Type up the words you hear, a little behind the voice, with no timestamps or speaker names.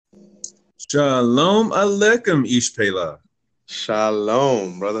Shalom Aleichem, Ishpela.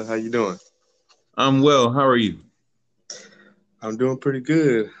 Shalom, brother. How you doing? I'm well. How are you? I'm doing pretty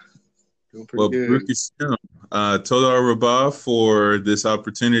good. Doing pretty Well, Baruch good. Hashem. Toda Rabbah for this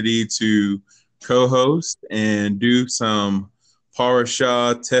opportunity to co-host and do some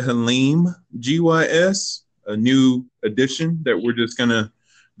Parashah Tehillim GYS, a new edition that we're just going to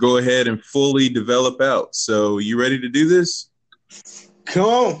go ahead and fully develop out. So you ready to do this? Come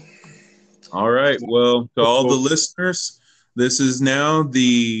on. All right. Well, to all the listeners, this is now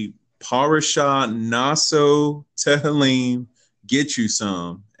the Parashah Naso Tehillim Get You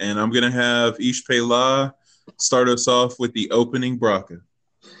Some. And I'm going to have Ish Pelah start us off with the opening bracha.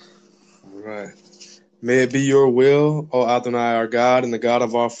 All right. May it be your will, O Adonai, our God and the God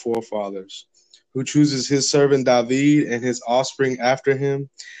of our forefathers, who chooses his servant David and his offspring after him,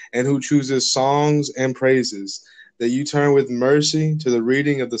 and who chooses songs and praises, that you turn with mercy to the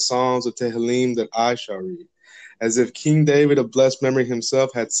reading of the Psalms of Tehillim that I shall read, as if King David of blessed memory himself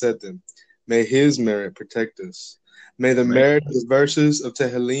had said them. May his merit protect us. May the merit of the verses of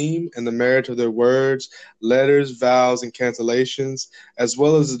Tehillim and the merit of their words, letters, vows, and cancellations, as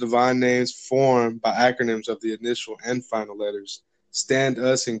well as the divine names formed by acronyms of the initial and final letters, stand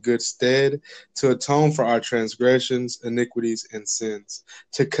us in good stead to atone for our transgressions, iniquities, and sins,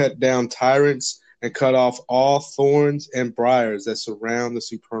 to cut down tyrants and cut off all thorns and briars that surround the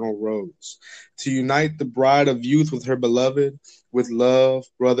supernal roads, to unite the bride of youth with her beloved, with love,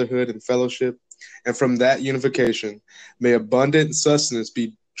 brotherhood, and fellowship. And from that unification, may abundant sustenance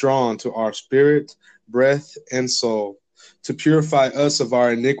be drawn to our spirit, breath, and soul, to purify us of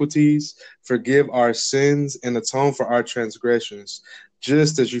our iniquities, forgive our sins, and atone for our transgressions,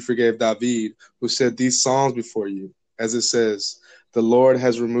 just as you forgave David, who said these psalms before you, as it says, "The Lord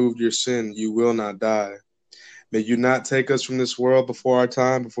has removed your sin, you will not die." May you not take us from this world before our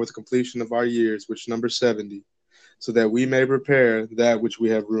time, before the completion of our years, which number 70, so that we may repair that which we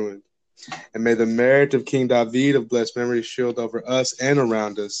have ruined. And may the merit of King David of blessed memory shield over us and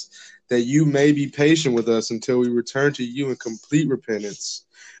around us, that you may be patient with us until we return to you in complete repentance.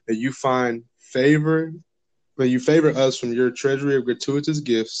 That you find favor, may you favor us from your treasury of gratuitous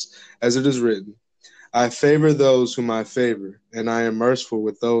gifts, as it is written, I favor those whom I favor, and I am merciful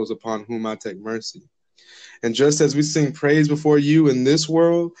with those upon whom I take mercy. And just as we sing praise before you in this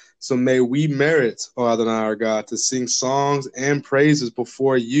world, so may we merit, O Adonai our God, to sing songs and praises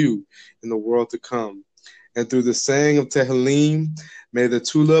before you in the world to come. And through the saying of Tehillim, may the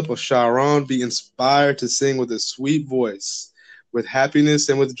tulip of Sharon be inspired to sing with a sweet voice, with happiness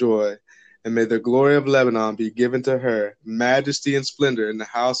and with joy. And may the glory of Lebanon be given to her, majesty and splendor in the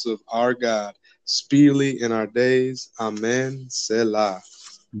house of our God, speedily in our days. Amen. Selah.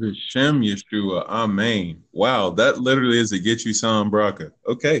 B'Shem Yeshua. Amen. Wow, that literally is a Get You Some bracha.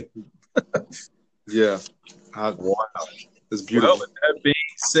 Okay. Yeah. Wow. It's beautiful. Well, with that being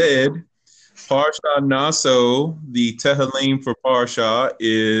said, Parsha Naso, the Tehillim for Parsha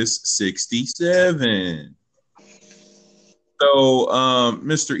is 67. So,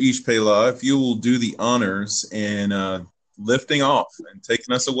 Mr. Ish Pelah, if you will do the honors and lifting off and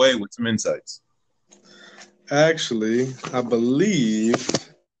taking us away with some insights. Actually, I believe,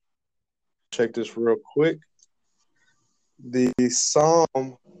 check this real quick. The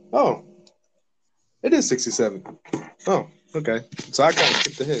Psalm, oh, it is 67. Oh, okay. So I kind of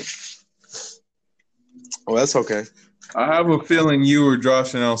skipped ahead. Oh, that's okay. I have a feeling you were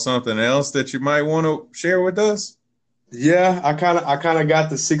joshing on something else that you might want to share with us. Yeah, I kind of got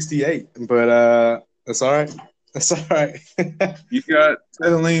the 68, but that's all right. That's all right. You got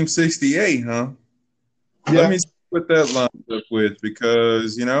Tehillim 68, huh? Yeah. Let me see what that lines up with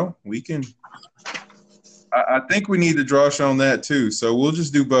because, we can. I think we need to josh on that too. So we'll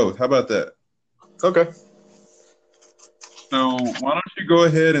just do both. How about that? Okay. So why don't you go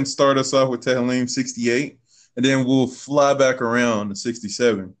ahead and start us off with Tehillim 68, and then we'll fly back around to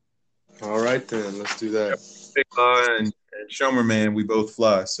 67. All right, then. Let's do that. And Shomer Man, we both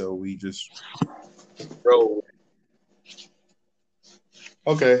fly, so we just roll.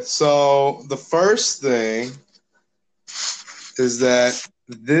 Okay, so the first thing is that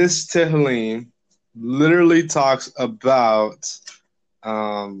this Tehillim literally talks about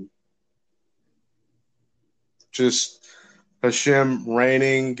just Hashem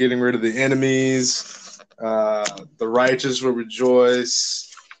reigning, getting rid of the enemies. The righteous will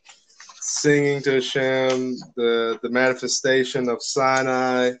rejoice, singing to Hashem, the manifestation of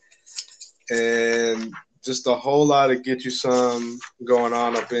Sinai, and just a whole lot of Get You Some going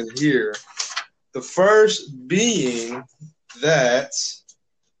on up in here. The first being that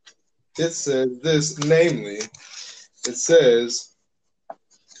it says this, namely, it says,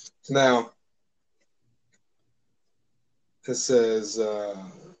 Now, it says,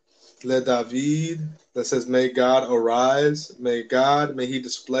 Le David, that says, may God arise, may he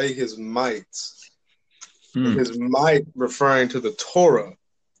display his might. And his might referring to the Torah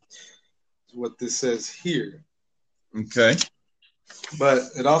is what this says here. Okay. But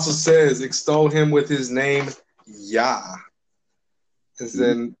it also says, extol him with his name, Yah. And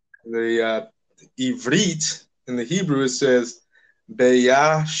then the Ivrit, in the Hebrew, it says,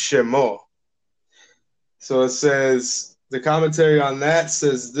 Beyah Shemo. So it says, the commentary on that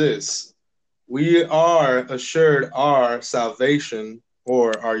says this: we are assured our salvation,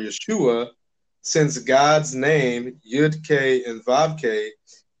 or our Yeshua, since God's name, Yud-K and Vav-K,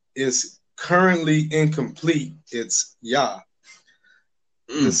 is currently incomplete. It's Yah.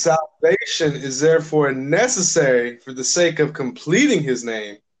 The salvation is therefore necessary for the sake of completing his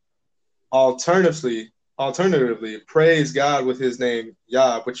name. Alternatively, praise God with his name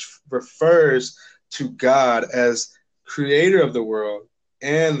Yah, which refers to God as creator of the world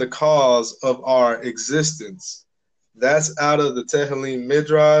and the cause of our existence. That's out of the Tehillim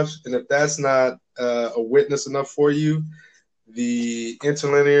Midrash, and if that's not a witness enough for you, the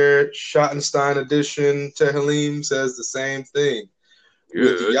interlinear Schottenstein edition Tehillim says the same thing.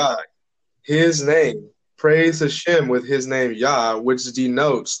 Good. With Yah, his name, praise Hashem with his name Yah, which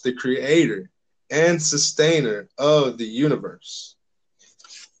denotes the creator and sustainer of the universe.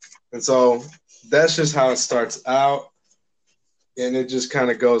 And so that's just how it starts out, and it just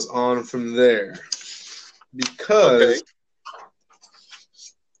kind of goes on from there. Because,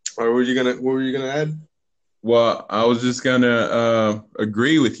 or what were you gonna add? Well, I was just gonna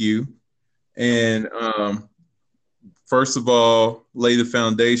agree with you, and first of all, lay the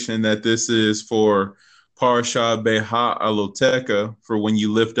foundation that this is for Parashah Beha Aloteka, for when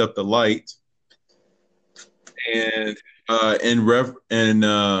you lift up the light, and in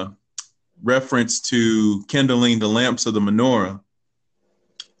reference to kindling the lamps of the menorah,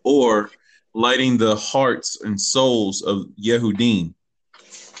 or lighting the hearts and souls of Yehudim.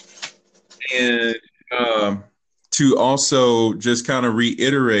 And to also just kind of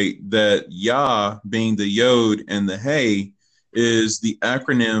reiterate that Yah, being the Yod and the Hey, is the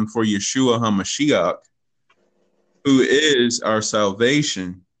acronym for Yeshua HaMashiach, who is our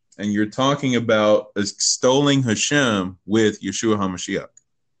salvation. And you're talking about extolling Hashem with Yeshua HaMashiach.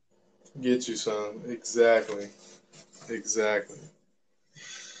 Get you, son. Exactly.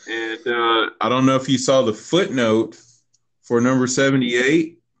 And I don't know if you saw the footnote for number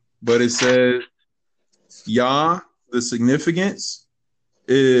 78, but it says, Yah, the significance,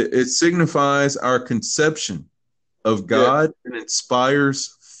 it signifies our conception of God and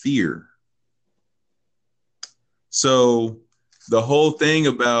inspires fear. So the whole thing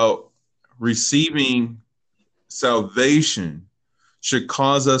about receiving salvation should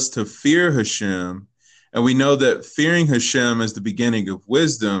cause us to fear Hashem. And we know that fearing Hashem is the beginning of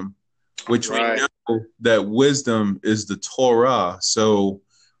wisdom, which we know that wisdom is the Torah. So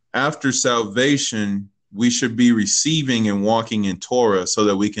after salvation, we should be receiving and walking in Torah so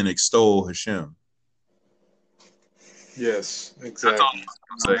that we can extol Hashem. Yes, exactly.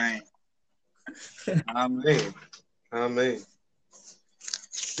 Amen.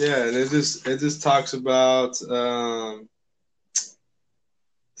 Yeah, and it just talks about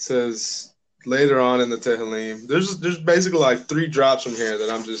says later on in the Tehillim, there's basically like 3 drops from here that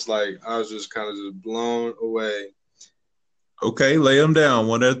I was just kind of just blown away. Okay, lay them down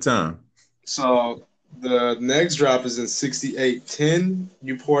one at a time. So the next drop is in 68:10.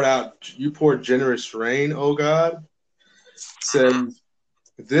 You poured generous rain, O God. Says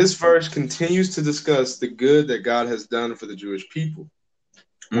this verse continues to discuss the good that God has done for the Jewish people.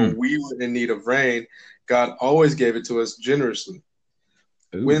 When we were in need of rain, God always gave it to us generously.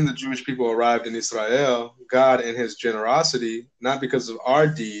 Ooh. When the Jewish people arrived in Israel, God in his generosity, not because of our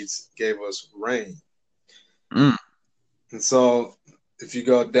deeds, gave us rain. And so if you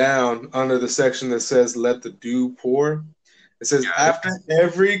go down under the section that says, let the dew pour, it says, after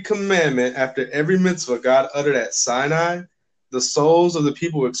every commandment, after every mitzvah God uttered at Sinai, the souls of the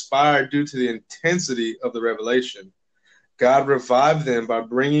people expired due to the intensity of the revelation. God revived them by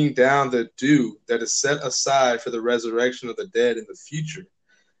bringing down the dew that is set aside for the resurrection of the dead in the future.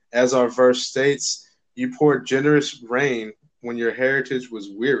 As our verse states, you poured generous rain when your heritage was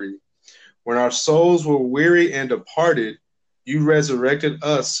weary. When our souls were weary and departed, you resurrected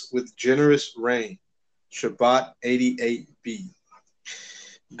us with generous rain. Shabbat 88b.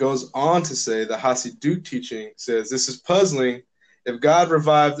 Goes on to say, the Hasidut teaching says, this is puzzling. If God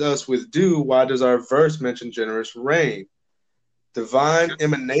revived us with dew, why does our verse mention generous rain? Divine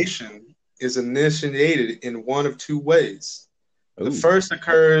emanation is initiated in one of 2 ways. The Oh, first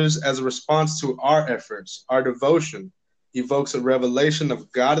occurs as a response to our efforts. Our devotion evokes a revelation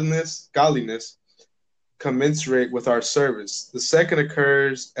of godliness commensurate with our service. The second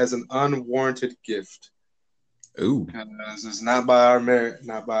occurs as an unwarranted gift. oh. Because it's not by our merit,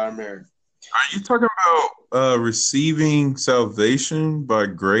 not by our merit. Are you talking about receiving salvation by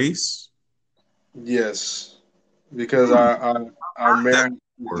grace? Yes, because Hmm, our heard that merit is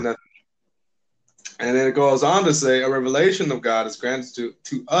before. nothing. And then it goes on to say, a revelation of God is granted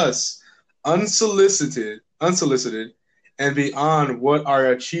to us unsolicited, and beyond what our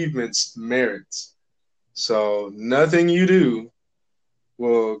achievements merits. So nothing you do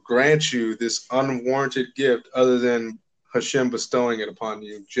will grant you this unwarranted gift other than Hashem bestowing it upon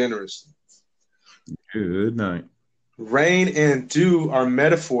you generously. Good night. Rain and dew are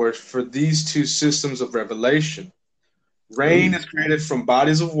metaphors for these two systems of revelation. Rain Oh, is created from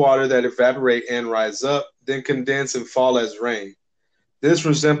bodies of water that evaporate and rise up, then condense and fall as rain. This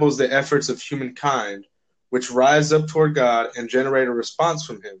resembles the efforts of humankind, which rise up toward God and generate a response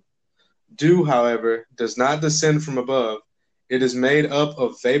from Him. Dew, however, does not descend from above. It is made up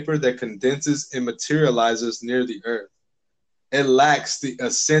of vapor that condenses and materializes near the earth. It lacks the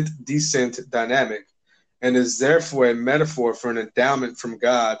ascent descent dynamic and is therefore a metaphor for an endowment from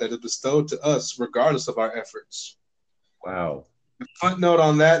God that is bestowed to us regardless of our efforts. wow. The footnote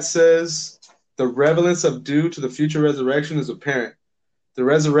on that says the relevance of dew to the future resurrection is apparent. The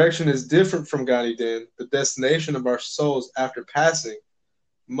resurrection is different from Gan Eden, the destination of our souls after passing.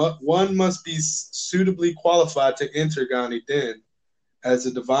 One must be suitably qualified to enter Gan Eden, as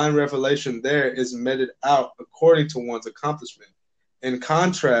the divine revelation there is meted out according to one's accomplishment. In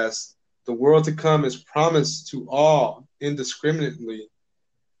contrast, the world to come is promised to all indiscriminately.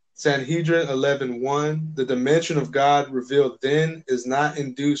 Sanhedrin 11:1, the dimension of God revealed then is not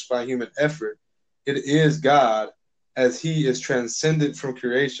induced by human effort. It is God, as he is transcendent from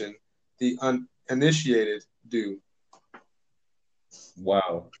creation, the uninitiated do.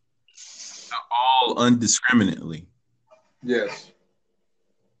 Wow. All undiscriminately. Yes.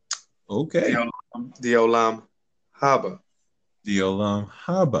 The Okay. the Olam Haba. The Olam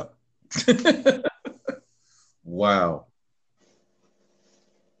Haba. Wow.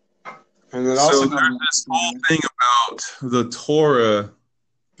 And it So also there's goes, this whole thing about the Torah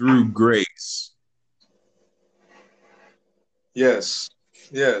through grace. yes,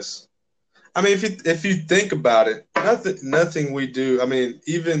 yes. I mean, if you think about it, nothing we do. I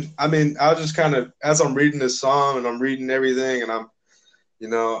mean, I'll just kind of as I'm reading this song and I'm reading everything, and I'm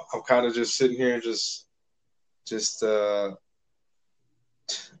kind of just sitting here and just uh,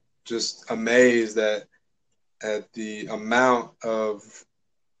 just amazed at the amount of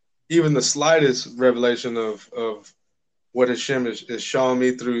even the slightest revelation of what Hashem is showing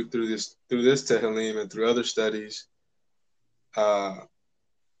me through this Tehillim and through other studies. Uh,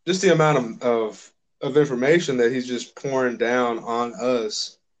 just the amount of information that he's just pouring down on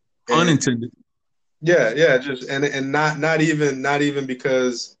us, Pun and intended. yeah, just and not even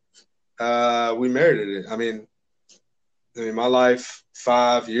because we merited it. I mean, my life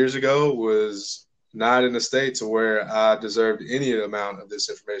 5 years ago was not in a state to where I deserved any amount of this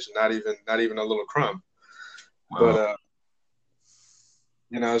information, not even a little crumb. But Wow.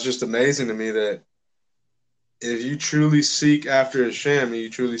 it's just amazing to me that if you truly seek after Hashem and you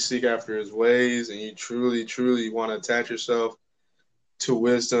truly seek after His ways and you truly, truly want to attach yourself to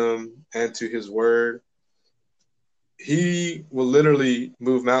wisdom and to His Word, He will literally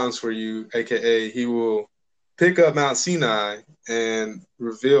move mountains for you, aka He will pick up Mount Sinai and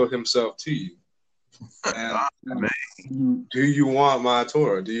reveal Himself to you. And Man. do you want my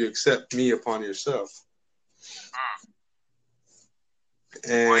Torah? Do you accept me upon yourself?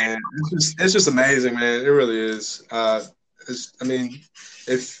 And it's just amazing, man. It really is. I mean,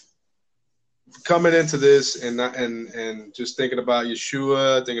 if coming into this and just thinking about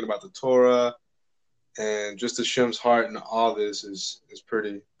Yeshua, thinking about the Torah, and just Hashem's heart and all this is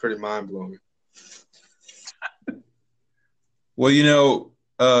pretty mind blowing. Well,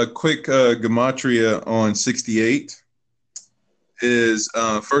 quick gematria on 68 is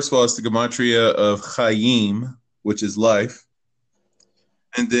first of all, it's the gematria of Chaim, which is life.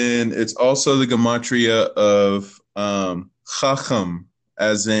 And then it's also the gematria of Chacham,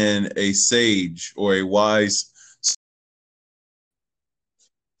 as in a sage or a wise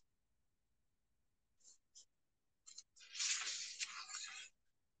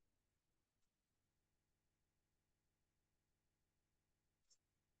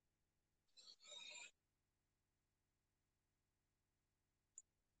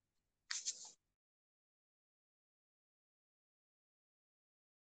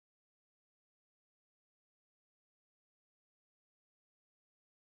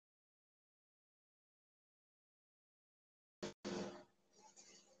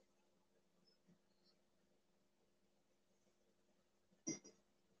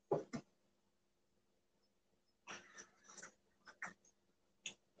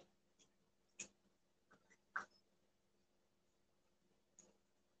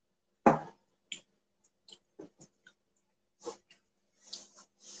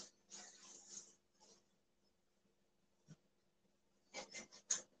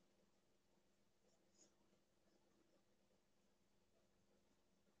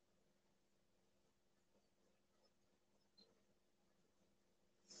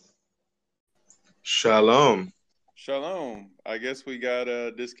Shalom. Shalom. I guess we got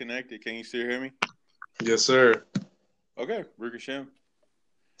disconnected. Can you still hear me? Yes, sir. Okay, Ruger Shem.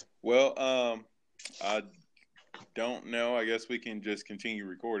 Well, I don't know. I guess we can just continue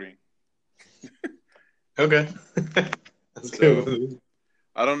recording. Okay. That's So, good.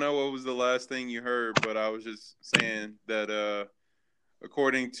 I don't know what was the last thing you heard, but I was just saying that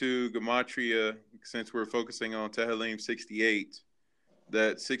according to Gematria, since we're focusing on Tehillim 68,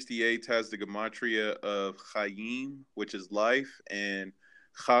 that 68 has the Gematria of Chaim, which is life, and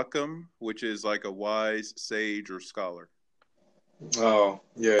Chakam, which is like a wise sage or scholar. Oh,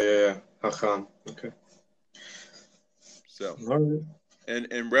 yeah. Hacham. Okay. So, All right. and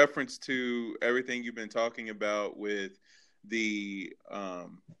in reference to everything you've been talking about with the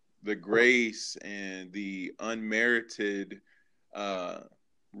grace and the unmerited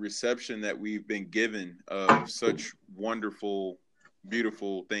reception that we've been given of such wonderful,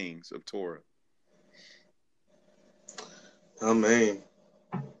 beautiful things of Torah. Amen.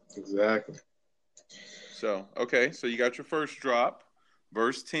 Exactly. So, okay, so you got your first drop,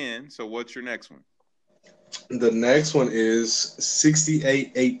 verse 10. So what's your next one? The next one is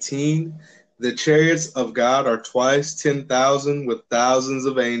 68:18. The chariots of God are twice 10,000 with thousands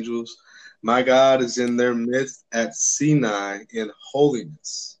of angels. My God is in their midst at Sinai in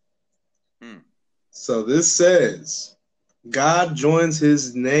holiness. So this says, God joins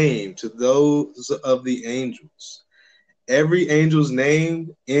his name to those of the angels. Every angel's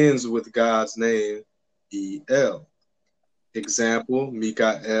name ends with God's name, El. Example,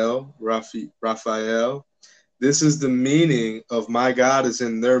 Mikael, Raphael. This is the meaning of my God is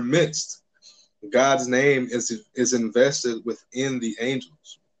in their midst. God's name is invested within the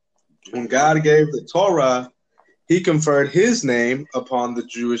angels. When God gave the Torah, he conferred his name upon the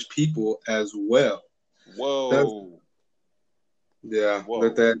Jewish people as well. Whoa. Yeah.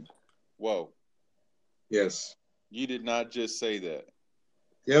 Whoa. Whoa. Yes. You did not just say that.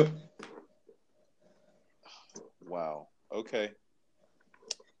 Yep. Wow. Okay.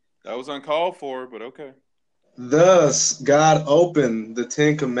 That was uncalled for, but okay. Thus, God opened the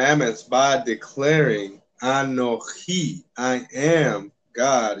Ten Commandments by declaring, Anochi, I am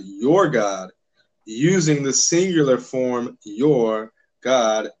God, your God, using the singular form, your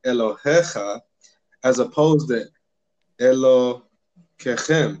God, Elohecha, as opposed to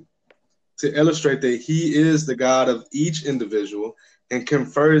Elokechem, to illustrate that he is the God of each individual and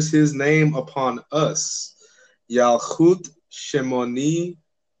confers his name upon us. Yalchut Shemoni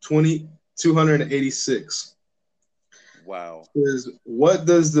 286. Wow. What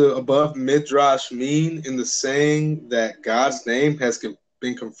does the above midrash mean in the saying that God's name has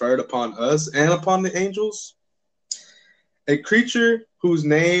been conferred upon us and upon the angels? A creature whose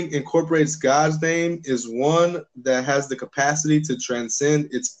name incorporates God's name is one that has the capacity to transcend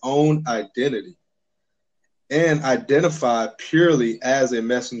its own identity and identify purely as a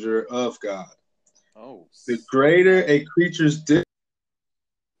messenger of God. Oh, The greater a creature's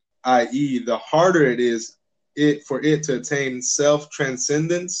i.e., the harder it is for it to attain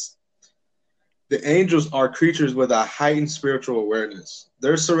self-transcendence. The angels are creatures with a heightened spiritual awareness.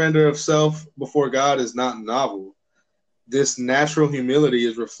 Their surrender of self before God is not novel. This natural humility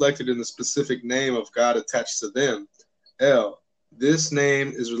is reflected in the specific name of God attached to them, El. This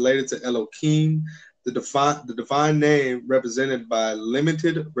name is related to Elohim, the divine name represented by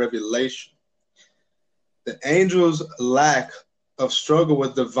limited revelation. The angels' lack of struggle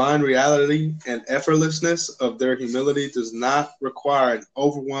with divine reality and effortlessness of their humility does not require an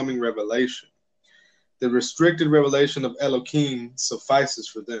overwhelming revelation. The restricted revelation of Elohim suffices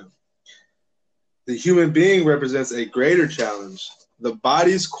for them. The human being represents a greater challenge. The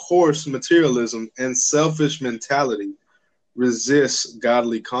body's coarse materialism and selfish mentality resists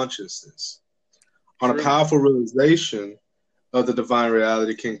godly consciousness. On a powerful realization of the divine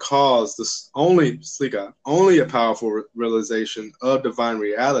reality can cause this only a powerful realization of divine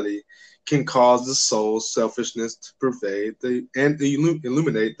reality can cause the soul's selfishness to pervade and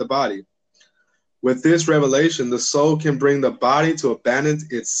illuminate the body. With this revelation, the soul can bring the body to abandon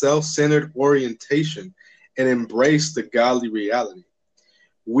its self-centered orientation and embrace the godly reality.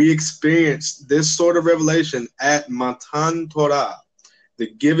 We experienced this sort of revelation at Matan Torah, the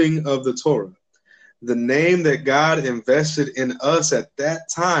giving of the Torah. The name that God invested in us at that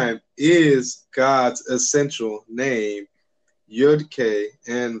time is God's essential name, Yud-K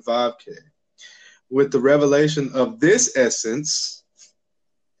and Vav-K. With the revelation of this essence,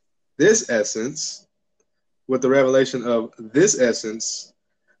 the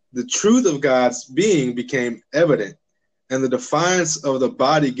truth of God's being became evident, and the defiance of the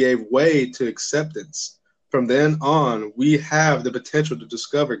body gave way to acceptance. From then on, we have the potential to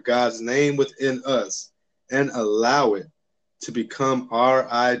discover God's name within us and allow it to become our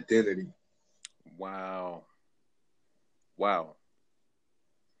identity. Wow. Wow.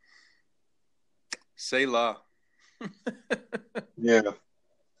 Selah. Yeah.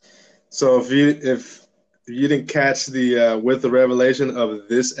 So if you didn't catch the with the revelation of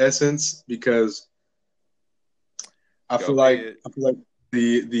this essence, because I Go feel like ahead.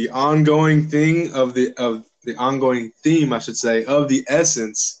 the ongoing thing of the ongoing theme, I should say, of the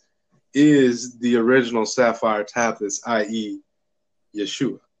essence is the original sapphire tablets, i.e.,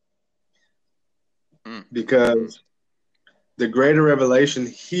 Yeshua. Because the greater revelation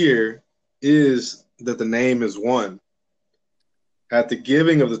here is that the name is one. At the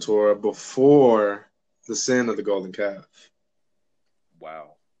giving of the Torah before the sin of the golden calf.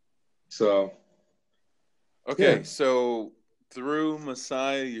 Wow. So, okay, yeah. So through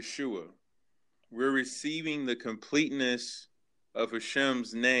Messiah Yeshua, we're receiving the completeness of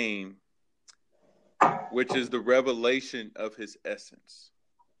Hashem's name, which is the revelation of his essence.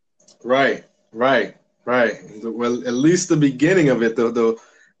 Right. Well, at least the beginning of it,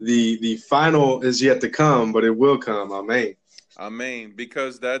 the final is yet to come, but it will come. Amen. Amen.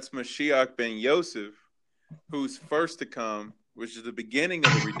 Because that's Mashiach ben Yosef, who's first to come, which is the beginning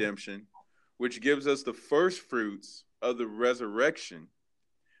of the redemption, which gives us the first fruits of the resurrection,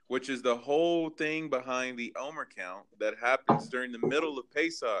 which is the whole thing behind the Omer count that happens during the middle of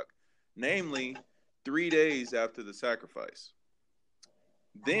Pesach, namely 3 days after the sacrifice.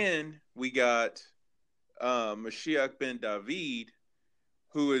 Then we got Mashiach ben David,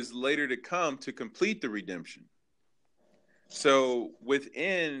 who is later to come to complete the redemption. So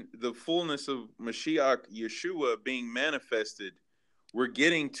within the fullness of Mashiach Yeshua being manifested, we're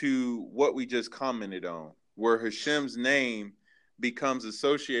getting to what we just commented on, where Hashem's name becomes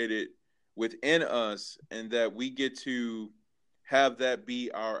associated within us and that we get to have that be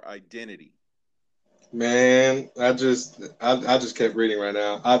our identity. Man, I just kept reading right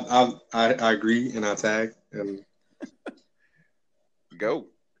now. I agree and I tag and Go.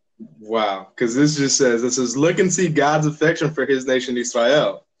 wow, because this says, look and see God's affection for his nation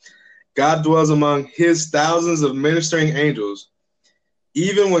Israel. God dwells among his thousands of ministering angels.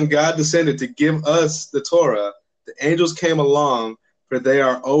 Even when God descended to give us the Torah, the angels came along, for they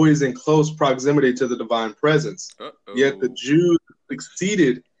are always in close proximity to the divine presence. Uh-oh. Yet the Jews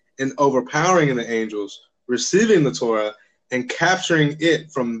succeeded in overpowering the angels, receiving the Torah, and capturing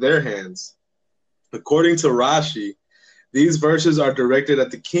it from their hands. According to Rashi, these verses are directed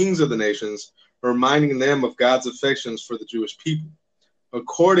at the kings of the nations, reminding them of God's affections for the Jewish people.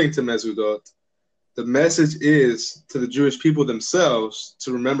 According to Mezudot, the message is to the Jewish people themselves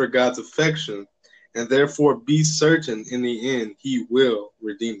to remember God's affection and therefore be certain in the end he will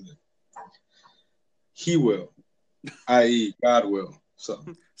redeem them. He will, i.e., God will.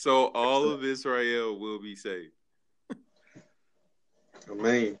 So all of Israel will be saved.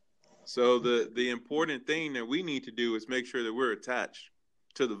 Amen. So the important thing that we need to do is make sure that we're attached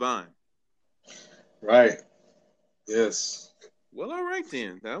to the vine. Right. Yes. Well, all right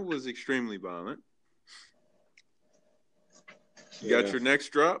then. That was extremely violent. You got your next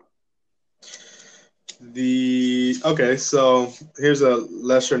drop? Okay, so here's a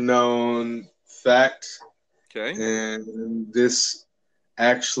lesser known fact. Okay. And this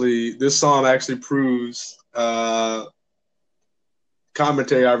psalm actually proves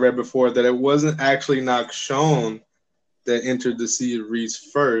commentary I read before that it wasn't actually Nachshon that entered the sea of reeds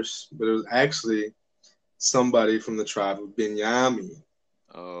first, but it was actually somebody from the tribe of Benjamin.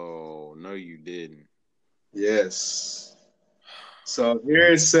 Oh, no, you didn't. Yes. So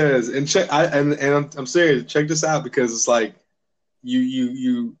here it says, and I'm serious. Check this out because it's like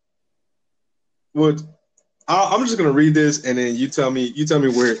you would. I'm just gonna read this and then you tell me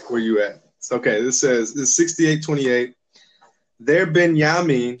where you at. It's okay. This says this 68:28. Their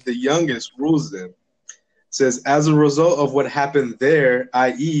Benjamin, the youngest, rules them. It says as a result of what happened there,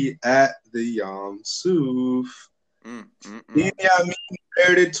 i.e., at the Yam Suf, Benjamin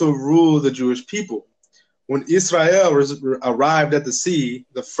inherited to rule the Jewish people. When Israel arrived at the sea,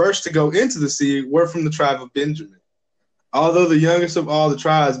 the first to go into the sea were from the tribe of Benjamin. Although the youngest of all the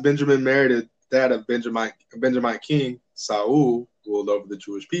tribes, Benjamin merited that of Benjamite king Saul ruled over the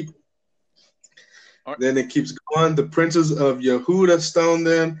Jewish people. Then it keeps going. The princes of Yehuda stoned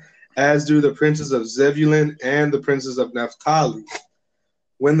them, as do the princes of Zebulun and the princes of Naphtali.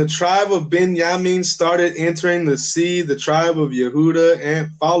 When the tribe of Benjamin started entering the sea, the tribe of Yehuda,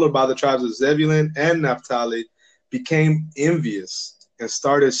 and followed by the tribes of Zebulun and Naphtali, became envious and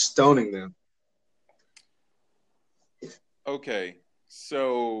started stoning them. Okay,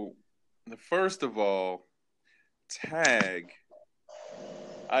 so first of all, tag.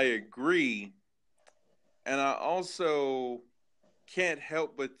 I agree. And I also can't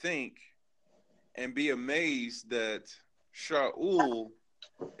help but think and be amazed that Shaul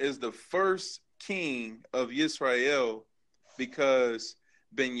is the first king of Israel because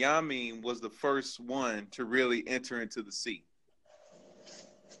Benjamin was the first one to really enter into the sea.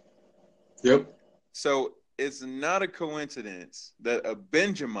 Yep. So it's not a coincidence that a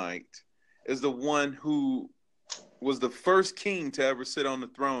Benjamite is the one who was the first king to ever sit on the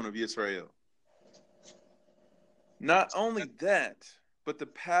throne of Israel. Not only that, but the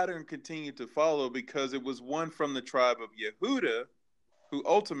pattern continued to follow because it was one from the tribe of Yehuda who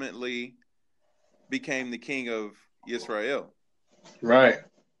ultimately became the king of Israel. Right.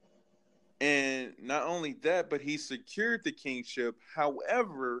 And not only that, but he secured the kingship.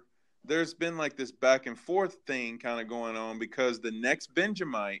 However, there's been like this back and forth thing kind of going on because the next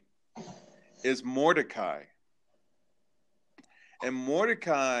Benjamite is Mordecai. And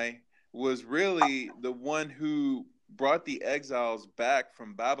Mordecai was really the one who brought the exiles back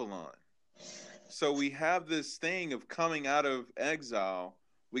from Babylon. So we have this thing of coming out of exile.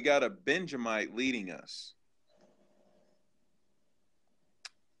 We got a Benjamite leading us.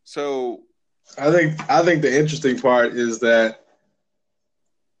 So I think the interesting part is that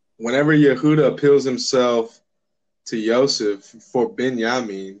whenever Yehuda appeals himself to Joseph for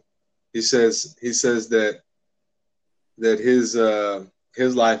Benjamin, he says that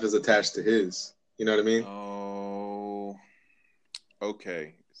his life is attached to his. You know what I mean? oh,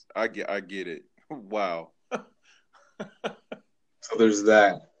 okay. I get it. Wow. So there's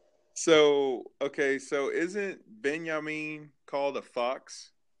that. So, okay, so isn't Benjamin called a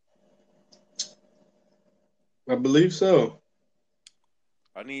fox? I believe so.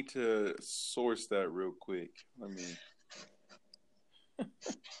 I need to source that real quick. Let me.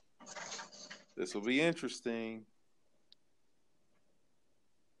 This will be interesting.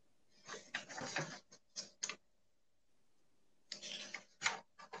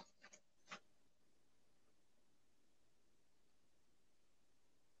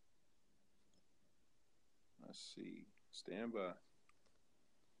 Let's see. Stand by.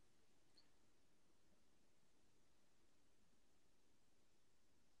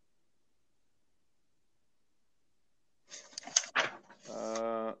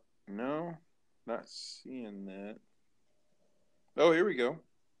 No, not seeing that. Oh, here we go.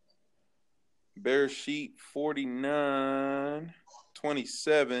 Bereshit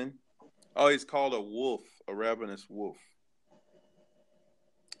 49:27. Oh, he's called a wolf, a ravenous wolf.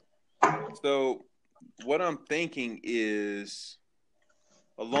 So what I'm thinking is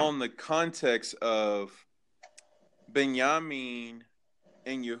along the context of Benjamin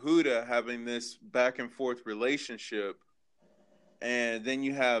and Yehuda having this back and forth relationship, and then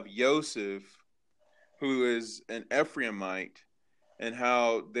you have Joseph, who is an Ephraimite, and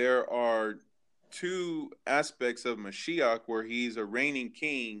how there are two aspects of Mashiach where he's a reigning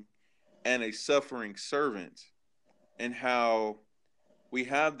king and a suffering servant, and how we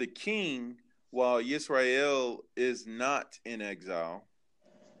have the king while Israel is not in exile.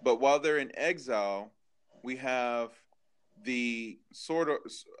 But while they're in exile, we have the sort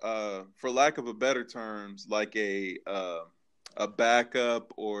of, for lack of a better terms, like a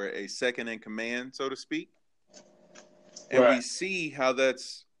backup or a second in command, so to speak. And Right. we see how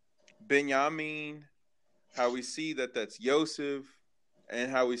that's Benjamin, how we see that that's Joseph,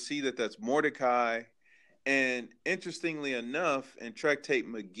 and how we see that that's Mordecai. And interestingly enough, in Tractate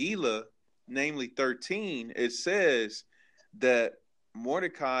Megillah, namely 13, it says that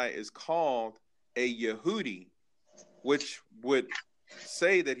Mordecai is called a Yehudi, which would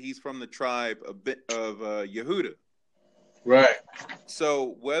say that he's from the tribe of Yehuda. Right.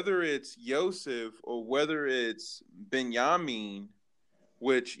 So whether it's Joseph or whether it's Benjamin,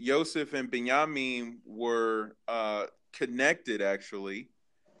 which Joseph and Benjamin were connected actually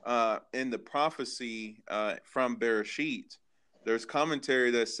in the prophecy from Bereshit, there's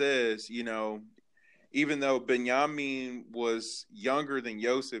commentary that says, even though Benjamin was younger than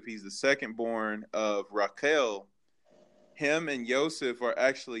Joseph, he's the second born of Rachel, him and Joseph are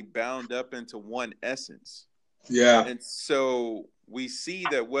actually bound up into one essence. Yeah. And so we see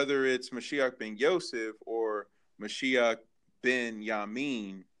that whether it's Mashiach ben Yosef or Mashiach ben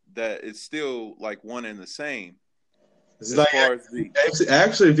Yamin, that it's still like one and the same. It's like, far as the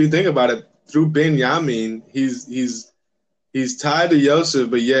actually, if you think about it, through Benjamin, he's tied to Joseph,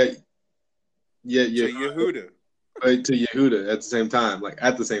 but yet to Yehuda. To Yehuda at the same time,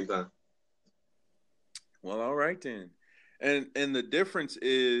 at the same time. Well, all right then. And the difference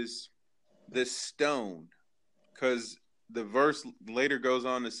is the stone, because the verse later goes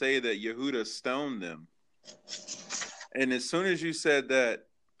on to say that Yehuda stoned them. And as soon as you said that,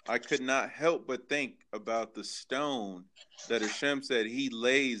 I could not help but think about the stone that Hashem said he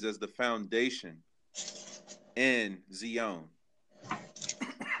lays as the foundation in Zion.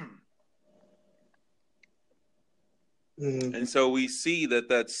 And so we see that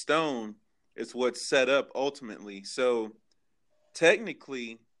that stone is what's set up ultimately. So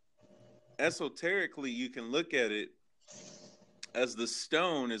technically, esoterically, you can look at it as the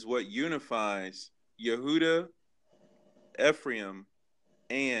stone is what unifies Yehuda, Ephraim,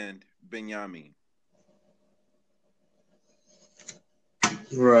 and Benjamin.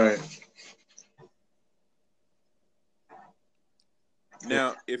 Right.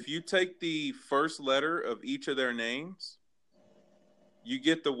 Now, if you take the first letter of each of their names, you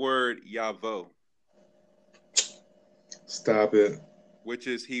get the word Yavo. Stop it. Which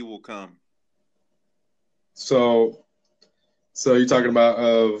is he will come. So you're talking about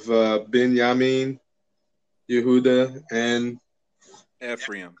of Benjamin, Yehuda, and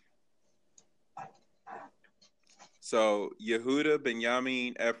Ephraim. So Yehuda,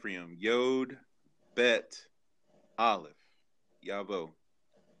 Benjamin, Ephraim, Yod, Bet, Aleph, Yavo.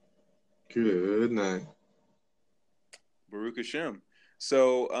 Good night. Baruch Hashem.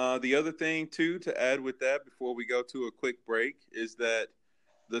 So the other thing too to add with that before we go to a quick break is that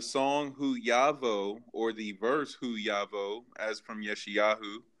the song Hu Yavo, or the verse Hu Yavo, as from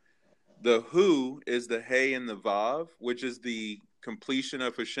Yeshayahu, the Hu is the Hey and the Vav, which is the completion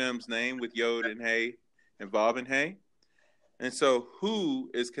of Hashem's name with Yod and Hey and Vav and Hey. And so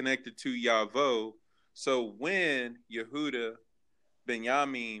Hu is connected to Yavo. So when Yehuda,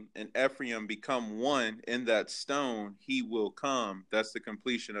 Benjamin, and Ephraim become one in that stone, he will come. That's the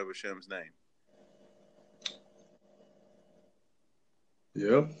completion of Hashem's name.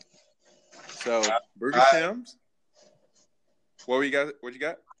 Yep. So, Baruch Hashem's. What you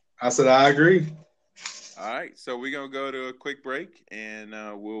got? I said I agree. All right. So we're going to go to a quick break, and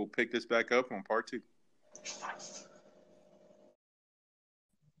we'll pick this back up on part 2.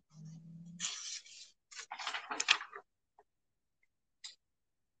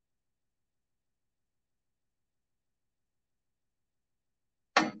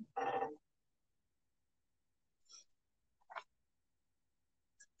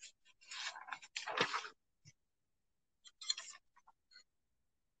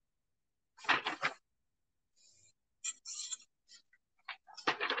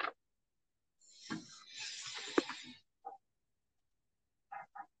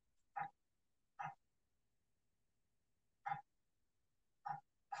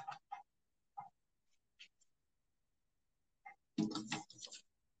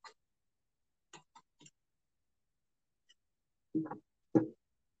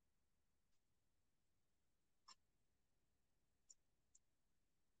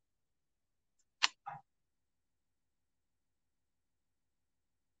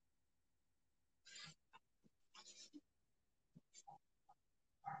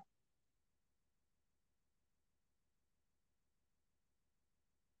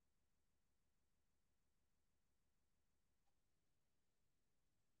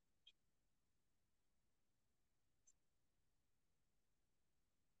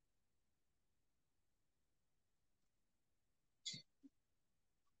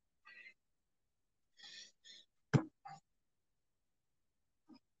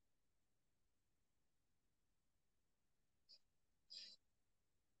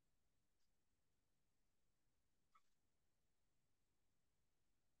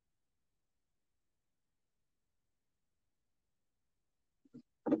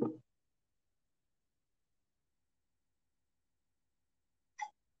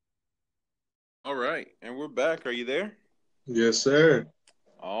 All right. And we're back. Are you there? Yes, sir.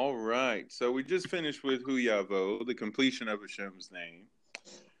 All right. So we just finished with Hu Yavo, the completion of Hashem's name.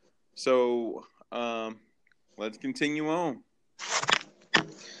 So let's continue on.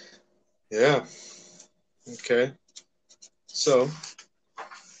 Yeah. Okay. So,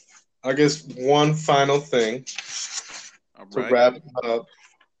 I guess one final thing to wrap up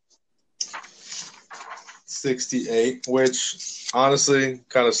 68, which honestly,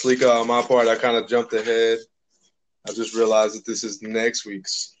 kind of sleek on my part. I kind of jumped ahead. I just realized that this is next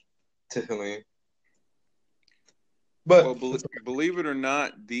week's Tehillim. But well, believe it or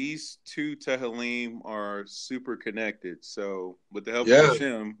not, these two Tehillim are super connected. So with the help of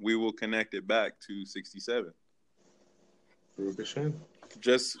Hashem, we will connect it back to 67.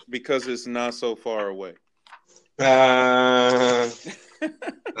 Just because it's not so far away. I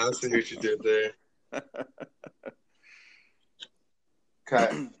see what you did there.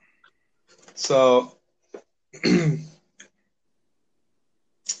 Okay. So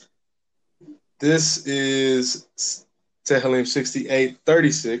This is Tehillim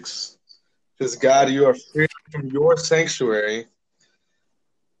 68:36. Says, God, you are free from your sanctuary.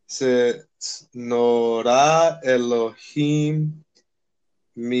 Said, Nora Elohim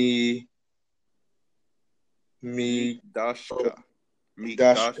mi Mikdashka.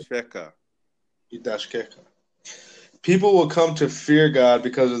 Mikdash- Mikdasheka. Midashkeka. People will come to fear God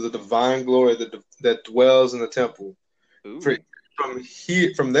because of the divine glory that dwells in the temple. Ooh. For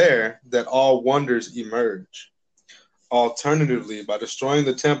from there that all wonders emerge. Alternatively, by destroying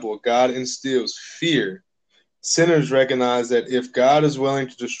the temple, God instills fear. Sinners recognize that if God is willing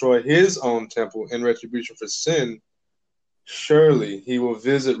to destroy his own temple in retribution for sin, surely he will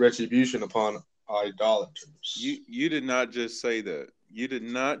visit retribution upon idolaters. You did not just say that. You did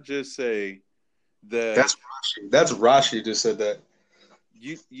not just say that. That's Rashi. That's Rashi just said that.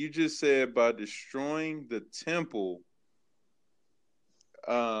 You just said by destroying the temple.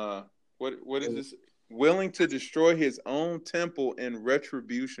 What is this? Willing to destroy his own temple in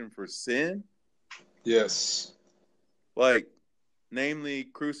retribution for sin? Yes. Like, namely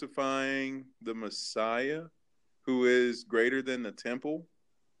crucifying the Messiah, who is greater than the temple?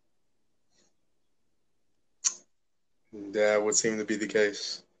 That would seem to be the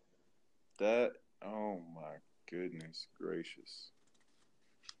case. That, oh my goodness gracious.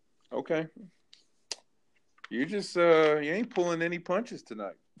 Okay. You just, you ain't pulling any punches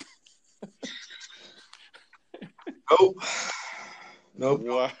tonight. Nope.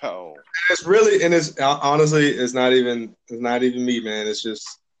 Wow. It's really, and it's honestly, it's not even me, man. It's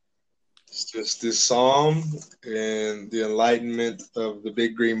just this psalm and the enlightenment of the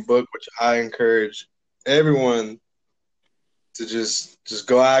Big Green Book, which I encourage everyone to just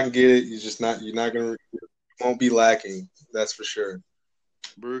go out and get it. You won't be lacking. That's for sure.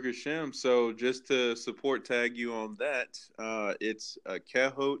 Baruch Hashem. So just to support tag you on that, it's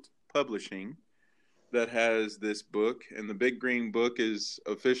Kehot Publishing that has this book, and the Big Green Book is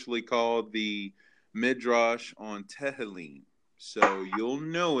officially called the Midrash on Tehillim. So you'll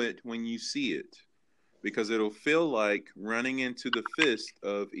know it when you see it, because it'll feel like running into the fist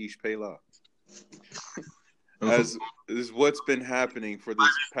of Ish Pelah. As is what's been happening for this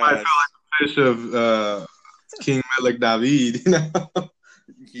past. I feel like the fish of King Melech David, you know.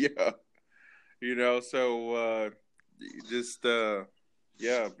 Yeah, so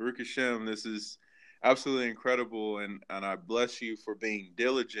Baruch Hashem, this is absolutely incredible, and I bless you for being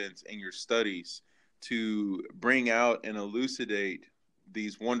diligent in your studies to bring out and elucidate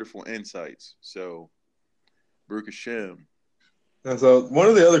these wonderful insights. So, Baruch Hashem. And so one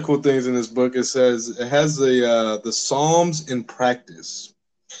of the other cool things in this book, it says it has the Psalms in practice.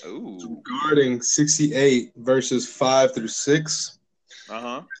 Ooh. Regarding 68 verses 5 through 6.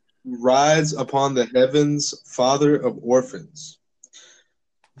 Uh-huh. Rides upon the heavens, father of orphans.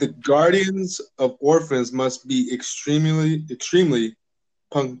 The guardians of orphans must be extremely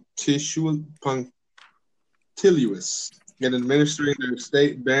punctilious in administering their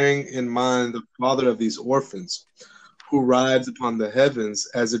estate, bearing in mind the father of these orphans, who rides upon the heavens,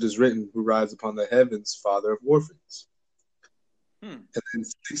 as it is written, who rides upon the heavens, father of orphans. And then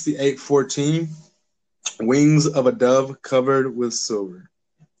 68:14, wings of a dove covered with silver.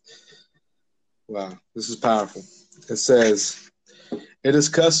 Wow, this is powerful. It says, it is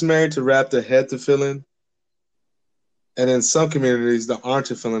customary to wrap the head tefillin, and in some communities, the arm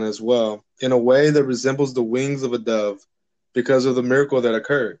tefillin as well, in a way that resembles the wings of a dove because of the miracle that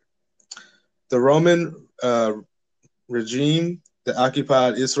occurred. The Roman regime that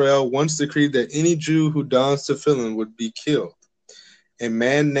occupied Israel once decreed that any Jew who dons tefillin would be killed. A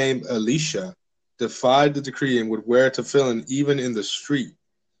man named Elisha defied the decree and would wear tefillin even in the street.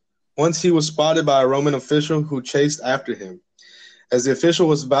 Once he was spotted by a Roman official who chased after him. As the official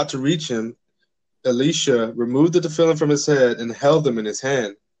was about to reach him, Elisha removed the tefillin from his head and held them in his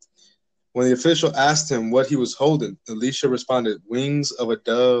hand. When the official asked him what he was holding, Elisha responded, wings of a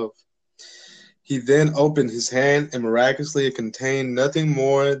dove. He then opened his hand, and miraculously it contained nothing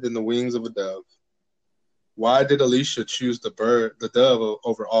more than the wings of a dove. Why did Elisha choose the dove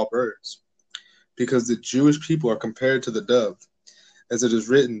over all birds? Because the Jewish people are compared to the dove. As it is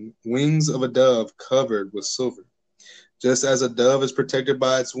written, wings of a dove covered with silver. Just as a dove is protected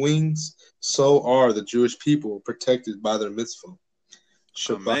by its wings, so are the Jewish people protected by their mitzvah.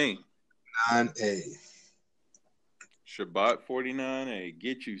 Shabbat 49a. Shabbat 49a.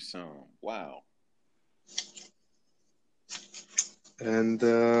 Get you some. Wow. And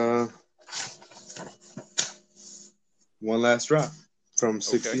one last drop from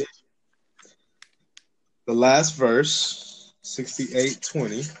 68. Okay. The last verse,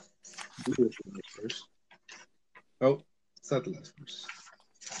 68:20. Oh, it's not the last verse.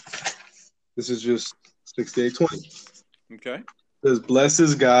 This is just 68:20. Okay. It says, "Blessed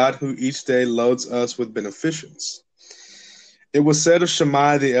is God who each day loads us with beneficence. It was said of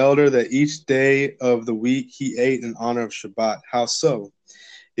Shammai the elder that each day of the week he ate in honor of Shabbat. How so?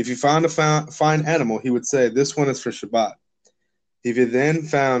 If you found a fine animal, he would say, 'This one is for Shabbat.' If he then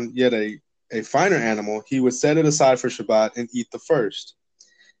found yet a finer animal, he would set it aside for Shabbat and eat the first.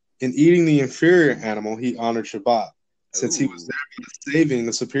 In eating the inferior animal, he honored Shabbat, since he was Ooh. thereby saving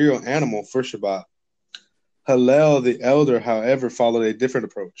the superior animal for Shabbat. Hillel the elder, however, followed a different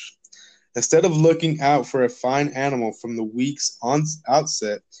approach. Instead of looking out for a fine animal from the week's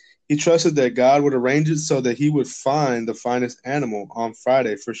outset, he trusted that God would arrange it so that he would find the finest animal on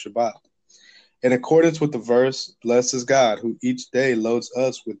Friday for Shabbat. In accordance with the verse, blessed is God who each day loads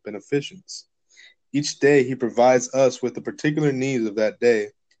us with beneficence. Each day he provides us with the particular needs of that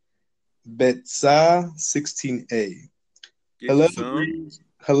day. Betzah 16a. Get you some.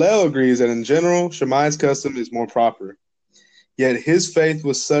 Hillel agrees that in general, Shammai's custom is more proper. Yet his faith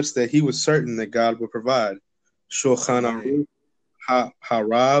was such that he was certain that God would provide. Shulchan Amen. Aruch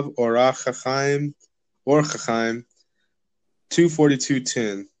Harav Orach Chachaim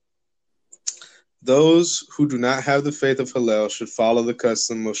 242:10. Those who do not have the faith of Hillel should follow the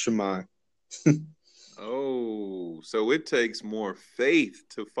custom of Shammai. Oh, so it takes more faith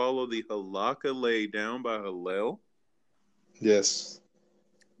to follow the halakha laid down by Hillel? Yes.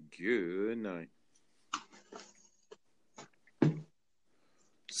 Good night.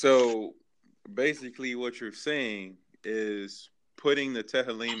 So basically, what you're saying is putting the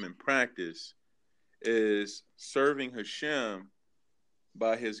Tehillim in practice is serving Hashem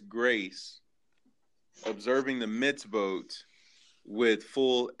by His grace, observing the mitzvot with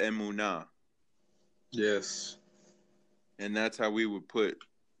full emunah. Yes. And that's how we would put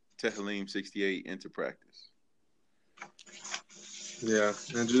Tehillim 68 into practice. Yeah,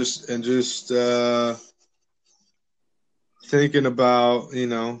 and just thinking about, I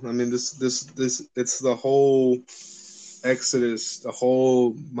mean, this it's the whole Exodus, the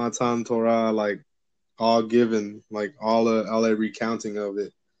whole Matan Torah, like all given, like all a recounting of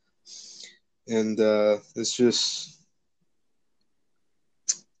it, and it's just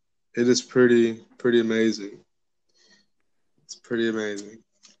it is pretty amazing. It's pretty amazing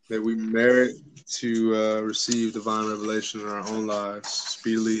that we merit to receive divine revelation in our own lives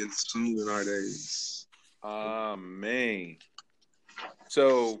speedily and soon in our days. Amen.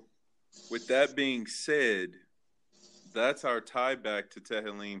 So, with that being said, that's our tie back to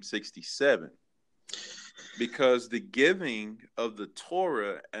Tehillim 67. Because the giving of the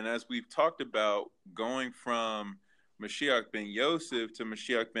Torah, and as we've talked about, going from Mashiach ben Yosef to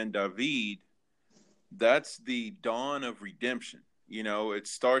Mashiach ben David, that's the dawn of redemption. You know, it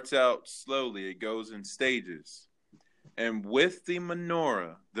starts out slowly, it goes in stages. And with the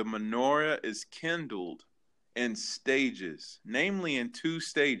menorah is kindled in stages, namely in 2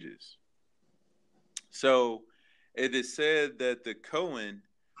 stages. So it is said that the Kohen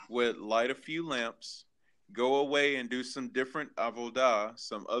would light a few lamps, go away and do some different avodah,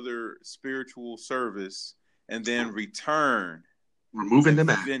 some other spiritual service, and then return Removing and the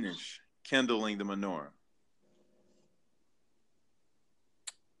mat. finish kindling the menorah.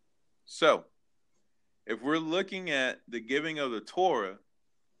 So, if we're looking at the giving of the Torah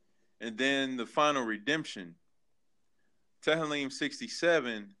and then the final redemption, Tehillim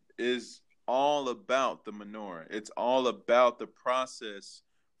 67 is all about the menorah. It's all about the process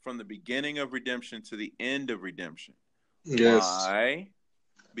from the beginning of redemption to the end of redemption. Yes. Why?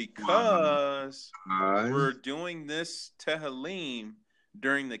 Because Why? we're doing this Tehillim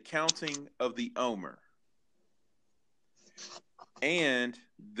during the counting of the Omer. And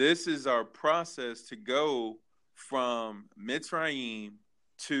this is our process to go from Mitzrayim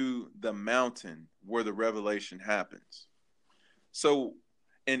to the mountain where the revelation happens. So,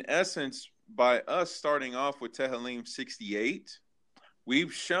 in essence, by us starting off with Tehillim 68,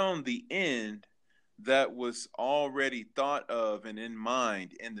 we've shown the end that was already thought of and in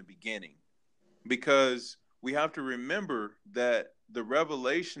mind in the beginning. Because we have to remember that the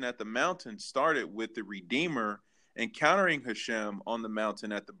revelation at the mountain started with the Redeemer encountering Hashem on the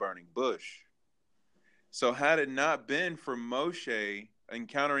mountain at the burning bush. So had it not been for Moshe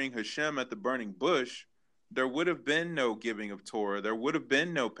encountering Hashem at the burning bush, there would have been no giving of Torah. There would have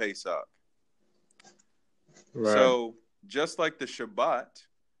been no Pesach. Right. So just like the Shabbat,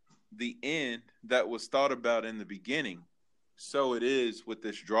 the end that was thought about in the beginning, so it is with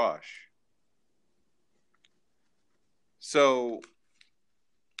this drosh. So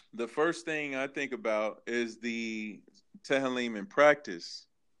the first thing I think about is the Tehillim in practice.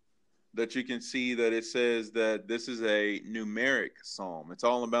 that you can see that it says that this is a numeric psalm. It's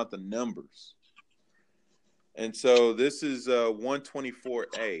all about the numbers. And so this is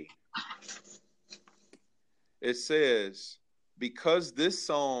 124a. It says, because this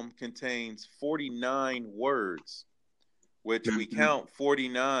psalm contains 49 words, which we count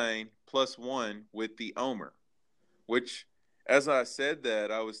 49 plus 1 with the omer, which, as I said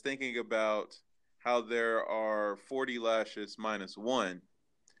that, I was thinking about how there are 40 lashes minus 1,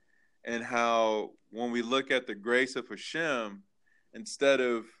 and how when we look at the grace of Hashem, instead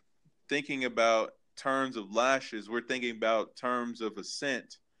of thinking about terms of lashes, we're thinking about terms of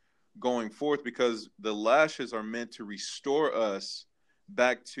ascent going forth, because the lashes are meant to restore us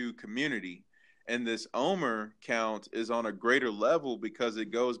back to community. And this Omer count is on a greater level because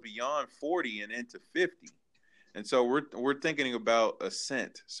it goes beyond 40 and into 50. And so we're thinking about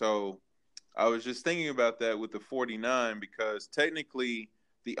ascent. So I was just thinking about that with the 49, because technically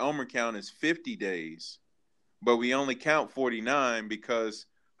the Omer count is 50 days, but we only count 49 because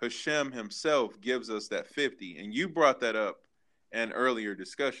Hashem himself gives us that 50. And you brought that up in earlier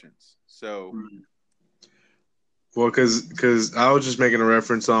discussions. So, well, because I was just making a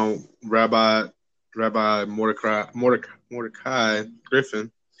reference on Rabbi Mordecai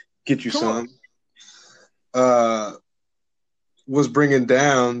Griffin, get you some, was bringing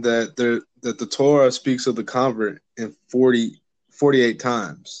down that the Torah speaks of the convert in 48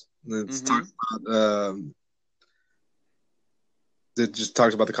 times. And it's talking about it just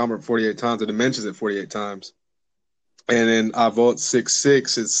talks about the convert 48 times, and it mentions it 48 times. And in Avot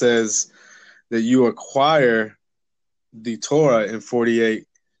 6:6, it says that you acquire the Torah in 48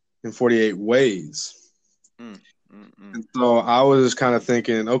 ways. And so I was just kind of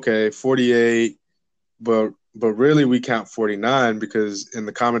thinking, okay, 48, but really we count 49, because in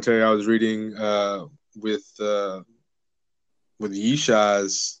the commentary I was reading with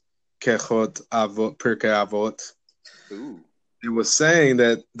Yishai's Kechot Avot, Pirkei Avot, it was saying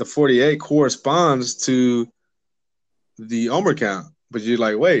that the 48 corresponds to the Omer count. But you're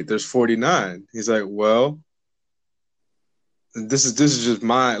like, wait, there's 49. He's like, well, this is just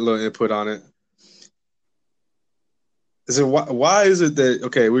my little input on it. So why is it that,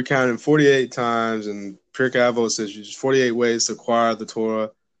 okay, we're counting 48 times, and Pirkei Avot says there's 48 ways to acquire the Torah.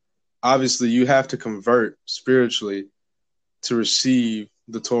 Obviously, you have to convert spiritually to receive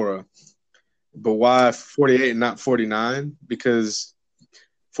the Torah. But why 48 and not 49? Because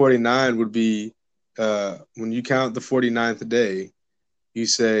 49 would be, when you count the 49th day, you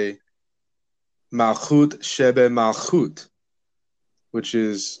say, Malchut Shebe Malchut, which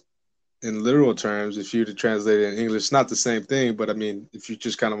is, in literal terms, if you were to translate it in English, it's not the same thing, but I mean, if you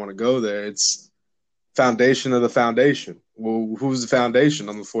just kind of want to go there, it's foundation of the foundation. Well, who's the foundation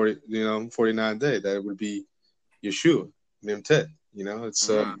on the 49th day? That would be Yeshua, Memtet. It's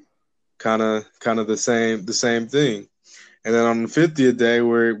kind of the same thing. And then on the 50th day,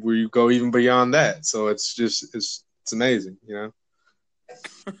 where you go even beyond that. So it's amazing,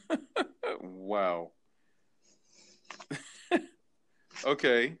 Wow.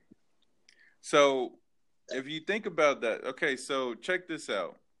 Okay. So if you think about that, okay, so check this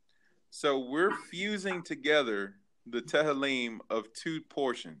out. So we're fusing together the Tehillim of two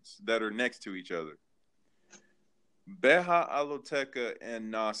portions that are next to each other. Beha Aloteka and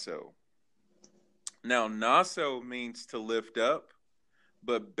Naso. Now, Naso means to lift up,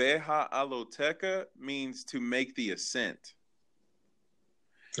 but Beha Aloteka means to make the ascent.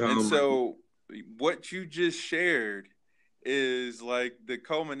 And so what you just shared is like the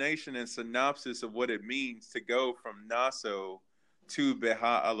culmination and synopsis of what it means to go from Naso to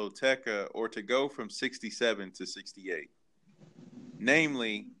Beha Aloteka, or to go from 67 to 68.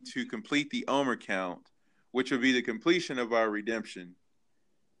 Namely, to complete the Omer count, which would be the completion of our redemption.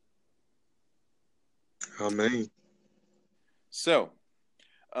 Amen. So,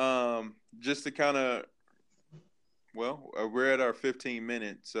 just to kind of, we're at our 15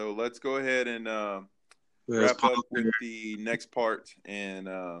 minutes, so let's go ahead and wrap up with the next part, and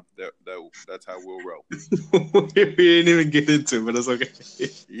that's how we'll roll. We didn't even get into it, but it's okay.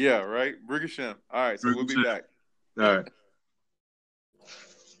 Yeah, right? Baruch Hashem. All right, so we'll be back. All right.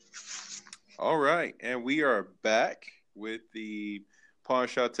 All right, and we are back with the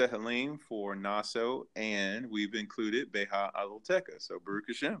Parashat Tehillim for Naso, and we've included Beha Aloteka. So Baruch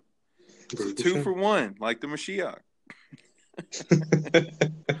Hashem. So 2 for 1, like the Mashiach.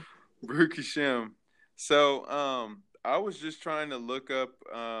 Baruch Hashem. So I was just trying to look up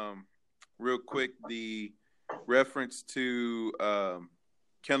real quick the reference to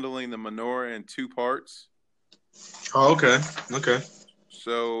kindling the menorah in 2 parts. Oh, okay. Okay.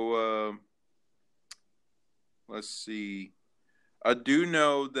 So let's see. I do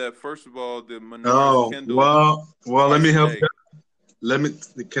know that first of all, the menorah is Oh, kindled well, let twice me a help day. you. Let me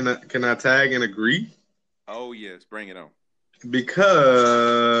can I tag and agree? Oh yes, bring it on.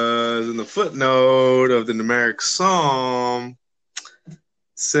 Because in the footnote of the Numeric Psalm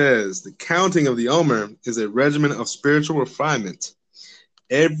says the counting of the Omer is a regimen of spiritual refinement.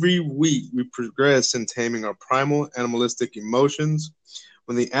 Every week we progress in taming our primal animalistic emotions.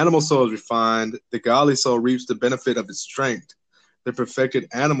 When the animal soul is refined, the godly soul reaps the benefit of its strength. The perfected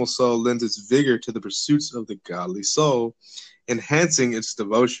animal soul lends its vigor to the pursuits of the godly soul, enhancing its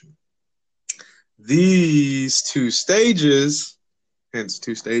devotion. These two stages, hence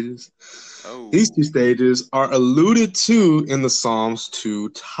two stages, Oh, these two stages are alluded to in the Psalm's two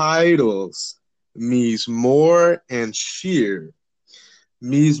titles, Mizmor and Shir.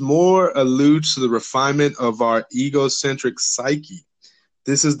 Mizmor alludes to the refinement of our egocentric psyche.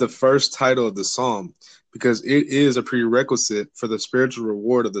 This is the first title of the psalm because it is a prerequisite for the spiritual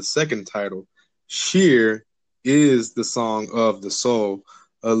reward of the second title. Shir is the song of the soul,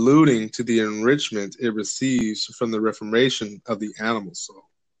 alluding to the enrichment it receives from the reformation of the animal soul.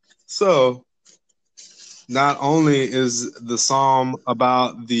 So, not only is the psalm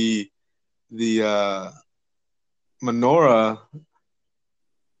about the menorah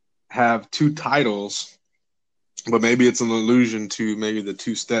have two titles, but maybe it's an allusion to maybe the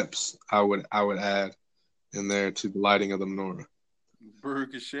two steps I would add in there to the lighting of the menorah.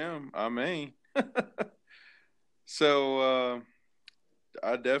 Baruch Hashem. I mean, so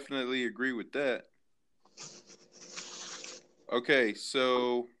I definitely agree with that. Okay,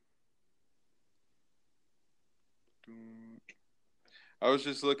 so I was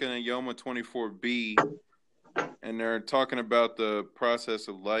just looking at Yoma 24b, and they're talking about the process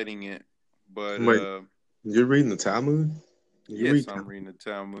of lighting it. But Wait, you're reading the Talmud? You yes, read I'm Talmud? reading the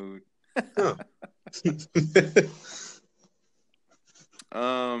Talmud.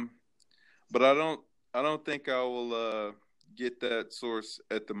 Oh. But I don't think I will get that source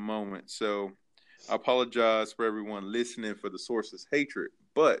at the moment. So I apologize for everyone listening for the source's hatred.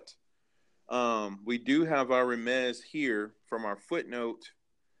 But we do have our remez here from our footnote,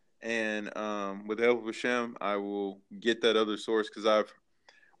 and with the help of Hashem, I will get that other source because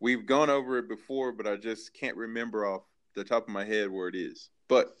we've gone over it before, but I just can't remember off the top of my head where it is.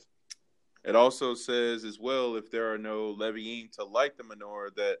 But it also says as well, if there are no Leviim to light the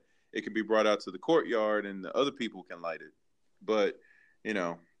menorah, that it can be brought out to the courtyard and the other people can light it. But,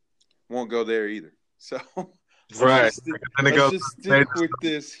 won't go there either. So let's Right. just And it let's goes just stick with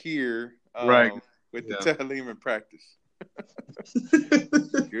this here, right. with the Yeah. Tehillim in practice.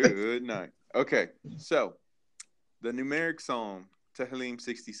 Good night. Okay, so the numeric psalm, Tehillim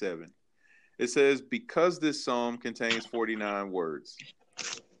 67. It says, because this psalm contains 49 words,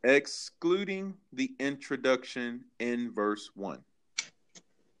 excluding the introduction in verse 1.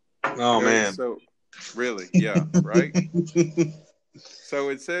 Oh Okay, man. so really, yeah, right? So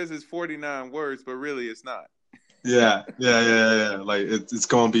it says it's 49 words, but really it's not. Yeah. Like it's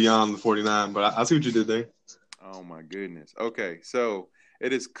going beyond the 49, but I see what you did there. Oh my goodness. Okay, so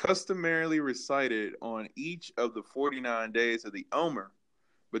it is customarily recited on each of the 49 days of the Omer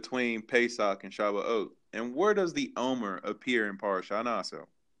between Pesach and Shavuot. And where does the Omer appear in Parashat Naso?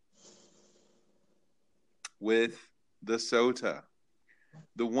 With the Sota,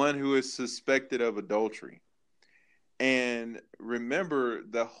 the one who is suspected of adultery. And remember,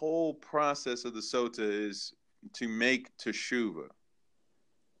 the whole process of the Sota is to make Teshuvah.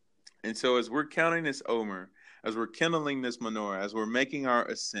 And so as we're counting this Omer, as we're kindling this menorah, as we're making our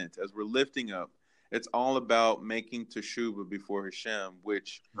ascent, as we're lifting up, it's all about making Teshuvah before Hashem,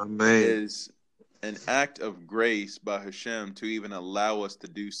 which is an act of grace by Hashem to even allow us to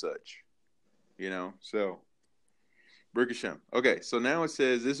do such. So Baruch Hashem. Okay, so now it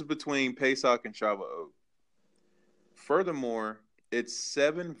says this is between Pesach and Shavuot. Furthermore, its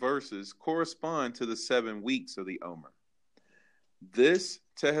 7 verses correspond to the 7 weeks of the Omer. This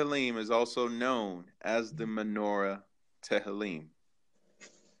Tehillim is also known as the Menorah Tehillim.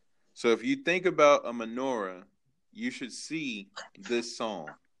 So if you think about a menorah, you should see this psalm.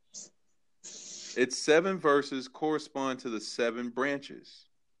 Its 7 verses correspond to the 7 branches.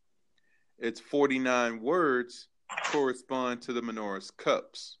 Its 49 words correspond to the menorah's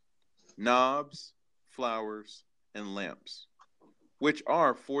cups, knobs, flowers, and lamps, which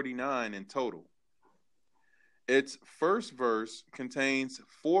are 49 in total. Its first verse contains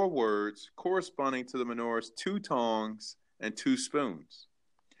 4 words corresponding to the menorah's 2 tongs and 2 spoons.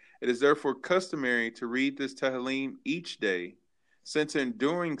 It is therefore customary to read this Tehillim each day, since in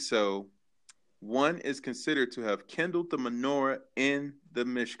doing so, one is considered to have kindled the menorah in the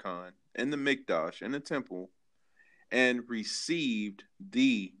Mishkan, in the Mikdash, in the temple, and received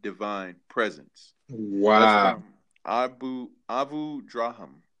the divine presence. That's Wow. from Abu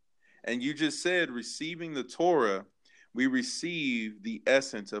Draham. And you just said, receiving the Torah, we receive the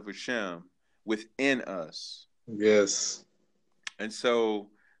essence of Hashem within us. Yes. And so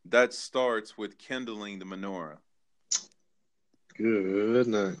that starts with kindling the menorah. Good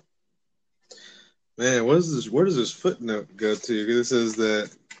night. Man, what is this? Where does this footnote go to? It says that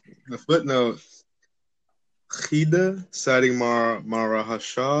the footnote, Chida, citing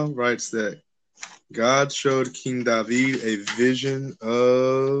Marahashah, writes that God showed King David a vision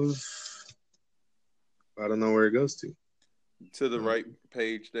of. I don't know where it goes to. To the right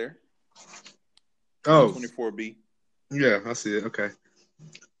page there. Oh, 24b. Yeah, I see it. Okay.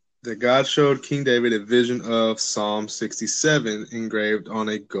 That God showed King David a vision of Psalm 67 engraved on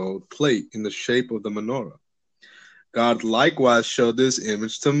a gold plate in the shape of the menorah. God likewise showed this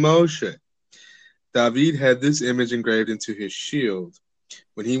image to Moshe. David had this image engraved into his shield.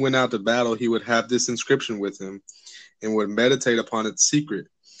 When he went out to battle, he would have this inscription with him and would meditate upon its secret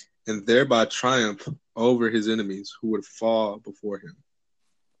and thereby triumph over his enemies who would fall before him.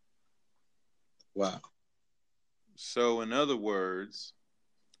 Wow. So, in other words,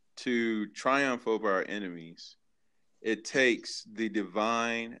 to triumph over our enemies, it takes the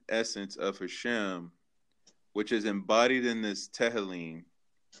divine essence of Hashem, which is embodied in this Tehillim.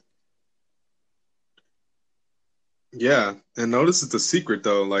 Yeah, and notice it's a secret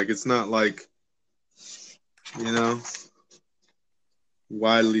though. Like it's not like,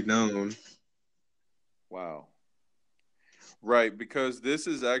 widely known. Wow. Right, because this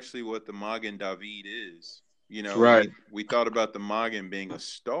is actually what the Magen David is. Right. We thought about the Magen being a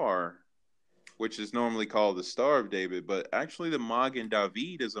star, which is normally called the Star of David, but actually the Magen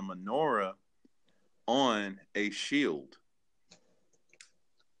David is a menorah on a shield,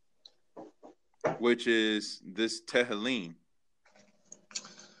 which is this Tehillim.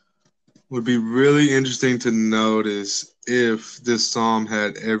 Would be really interesting to notice if this psalm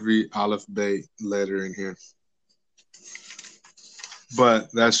had every Aleph Bet letter in here. But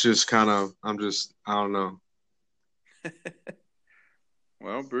that's just kind of, I don't know.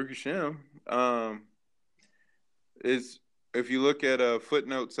 Well, Baruch Hashem, if you look at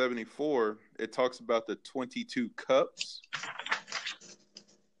footnote 74, it talks about the 22 cups.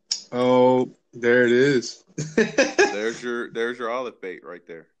 Oh, there it is. There's your Aleph Bet right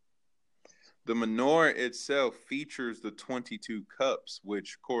there. The menorah itself features the 22 cups,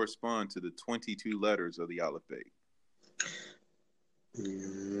 which correspond to the 22 letters of the Aleph Bet.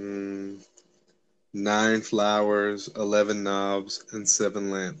 9 flowers, 11 knobs, and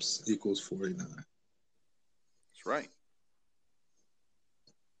 7 lamps equals 49. That's right.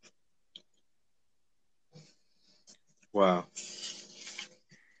 Wow.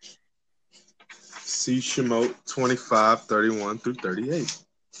 See Shemot 25, 31 through 38.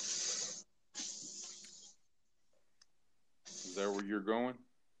 Is that where you're going?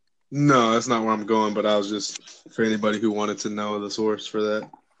 No, that's not where I'm going, but I was just, for anybody who wanted to know the source for that.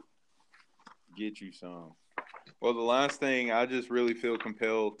 Get you some. Well, the last thing I just really feel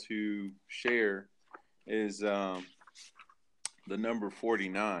compelled to share is the number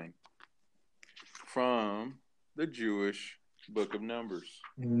 49 from the Jewish Book of Numbers.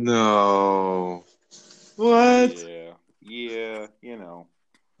 No. What? Yeah,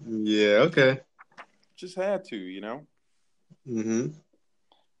 Yeah, okay. Just had to, Mm-hmm.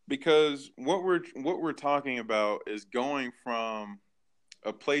 Because what we're talking about is going from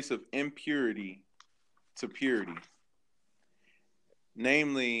a place of impurity to purity.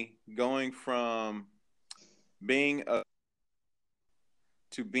 Namely, going from being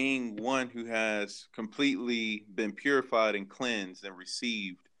to being one who has completely been purified and cleansed and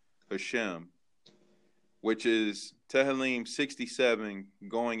received Hashem, which is Tehillim 67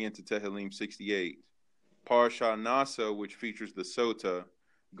 going into Tehillim 68. Parashat Nasa, which features the Sota,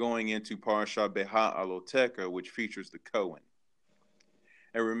 going into Parashat Beha Aloteka, which features the Kohen.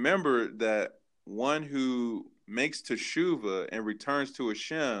 And remember that one who makes teshuvah and returns to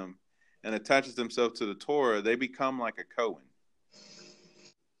Hashem and attaches themselves to the Torah, they become like a Kohen.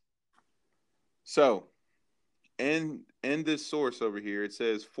 So, in this source over here, it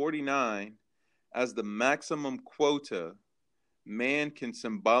says 49 as the maximum quota man can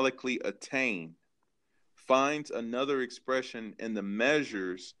symbolically attain, finds another expression in the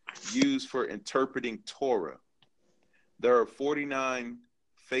measures used for interpreting Torah. There are 49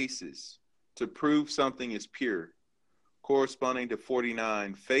 faces to prove something is pure, corresponding to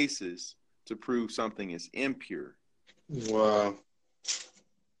 49 faces to prove something is impure. Wow.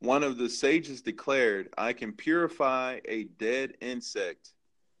 One of the sages declared, I can purify a dead insect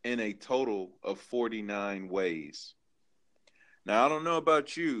in a total of 49 ways. Now, I don't know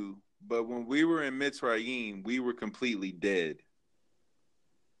about you, but when we were in Mitzrayim, we were completely dead,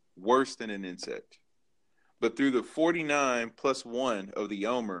 worse than an insect. But through the 49 plus 1 of the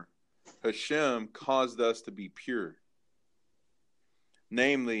Omer, Hashem caused us to be pure,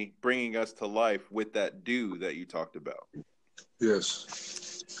 namely bringing us to life with that dew that you talked about.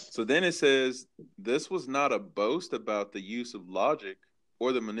 Yes. So then it says, this was not a boast about the use of logic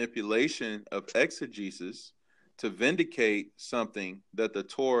or the manipulation of exegesis to vindicate something that the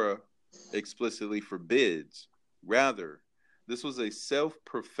Torah explicitly forbids. Rather, this was a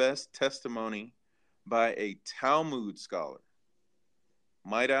self-professed testimony by a Talmud scholar.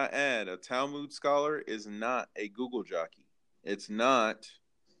 Might I add, a Talmud scholar is not a Google jockey. It's not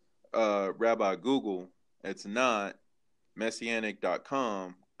Rabbi Google. It's not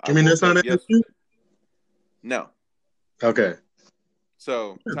Messianic.com. You mean that's not an issue? No. Okay.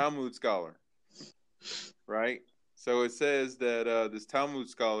 So, Talmud scholar, right? So it says that this Talmud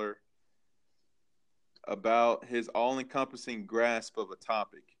scholar, about his all-encompassing grasp of a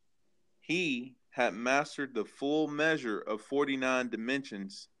topic, he had mastered the full measure of 49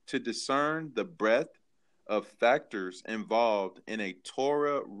 dimensions to discern the breadth of factors involved in a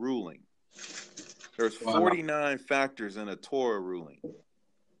Torah ruling. There's 49 factors in a Torah ruling.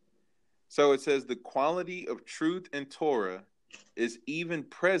 So it says the quality of truth in Torah is even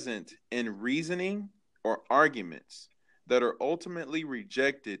present in reasoning or arguments that are ultimately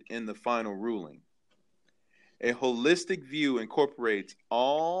rejected in the final ruling. A holistic view incorporates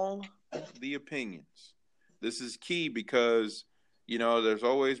all the opinions. This is key because, you know, there's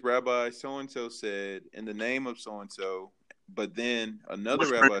always Rabbi so-and-so said in the name of so-and-so, but then another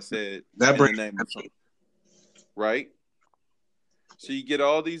rabbi said in the name of so-and-so. Right? So you get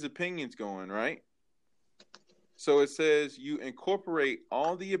all these opinions going, right? So it says you incorporate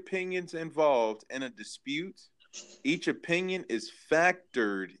all the opinions involved in a dispute. Each opinion is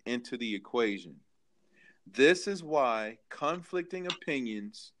factored into the equation. This is why conflicting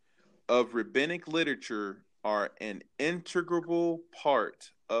opinions of rabbinic literature are an integral part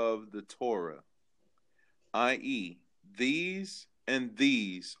of the Torah, i.e., these and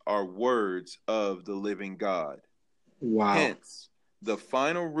these are words of the living God. Wow. Hence, the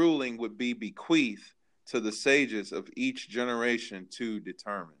final ruling would be bequeathed to the sages of each generation to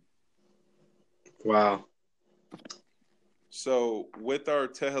determine. Wow. So, with our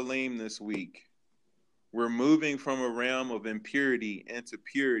Tehillim this week, we're moving from a realm of impurity into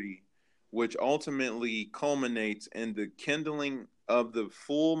purity, which ultimately culminates in the kindling of the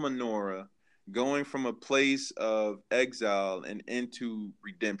full menorah, going from a place of exile and into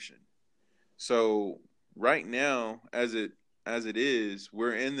redemption. So right now, as it is,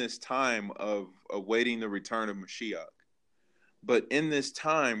 we're in this time of awaiting the return of Mashiach. But in this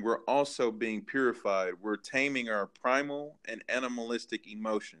time, we're also being purified. We're taming our primal and animalistic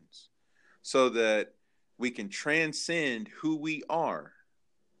emotions so that we can transcend who we are,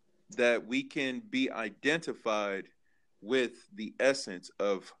 that we can be identified with the essence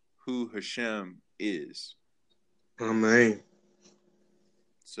of who Hashem is. Amen.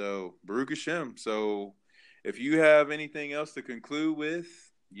 So, Baruch Hashem. So, if you have anything else to conclude with,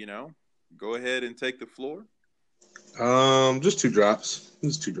 you know, go ahead and take the floor. Just 2 drops.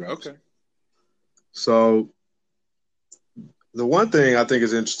 Just 2 drops. Okay. So, the one thing I think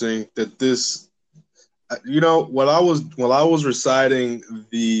is interesting that this, you know, while I was reciting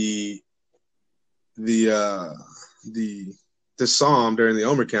the psalm during the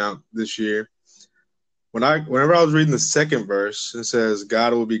Omer count this year, whenever I was reading the second verse, it says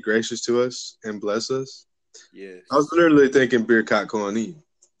God will be gracious to us and bless us. Yes. I was literally thinking Birkat Kohanim.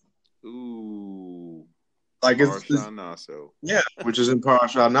 Ooh. Like Parashat Naso. Yeah, which is in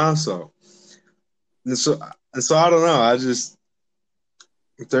Parashat Naso. And so I don't know.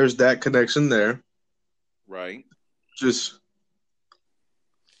 If there's that connection there. Right.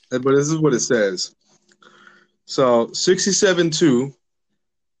 But this is what it says. So 67:2,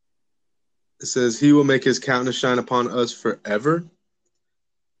 it says, He will make His countenance shine upon us forever. It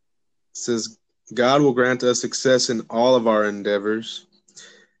says, God will grant us success in all of our endeavors.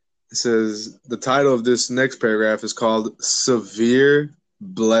 It says, the title of this next paragraph is called Severe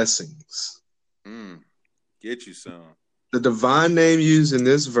Blessings. Get you some. The divine name used in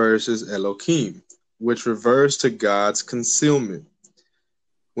this verse is Elohim, which refers to God's concealment.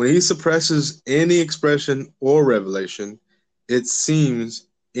 When he suppresses any expression or revelation, it seems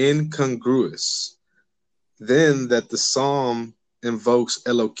incongruous. Then that the psalm invokes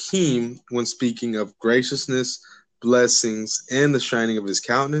Elohim when speaking of graciousness, blessings, and the shining of his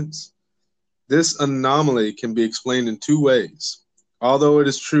countenance. This anomaly can be explained in 2 ways. Although it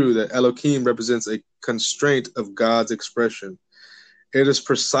is true that Elohim represents a constraint of God's expression, It is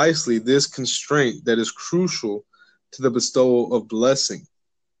precisely this constraint that is crucial to the bestowal of blessing.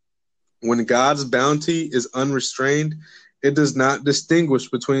 When God's bounty is unrestrained, it does not distinguish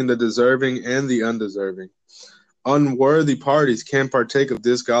between the deserving and the undeserving. Unworthy parties can partake of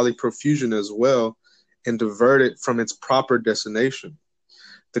this godly profusion as well and divert it from its proper destination.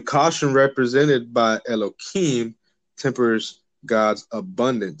 The caution represented by Elohim tempers God's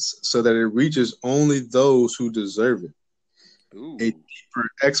abundance so that it reaches only those who deserve it. Ooh. A deeper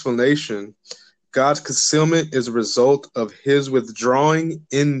explanation, God's concealment is a result of his withdrawing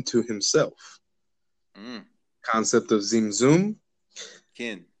into himself. Concept of Zimzum.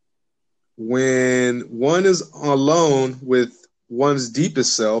 Ken. When one is alone with one's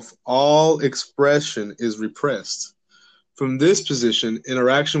deepest self, all expression is repressed. From this position,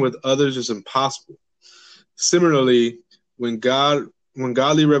 interaction with others is impossible. Similarly, when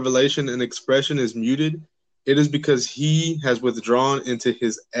godly revelation and expression is muted, it is because he has withdrawn into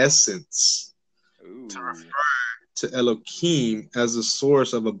his essence. Ooh. To refer to Elohim as the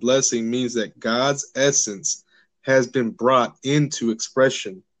source of a blessing means that God's essence has been brought into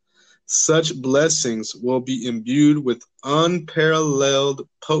expression. Such blessings will be imbued with unparalleled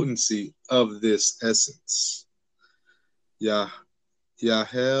potency of this essence. Yahel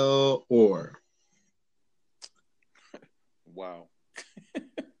Or. Wow.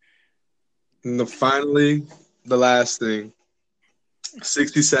 And finally, the last thing,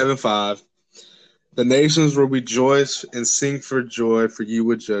 67:5. The nations will rejoice and sing for joy, for you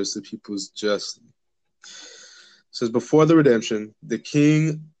would judge the peoples justly. It says, before the redemption, the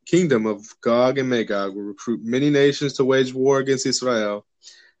kingdom of Gog and Magog will recruit many nations to wage war against Israel.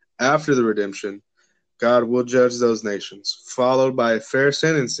 After the redemption, God will judge those nations, followed by a fair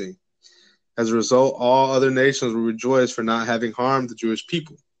sentencing. As a result, all other nations will rejoice for not having harmed the Jewish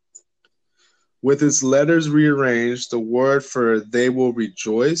people. With its letters rearranged, the word for they will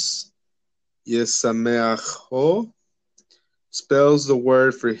rejoice, Yesameacho, spells the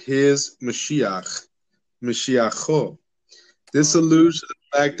word for his Mashiach, Mashiacho. This alludes to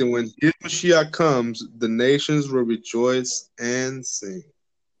the fact that when his Mashiach comes, the nations will rejoice and sing.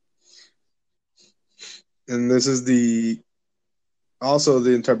 And this is also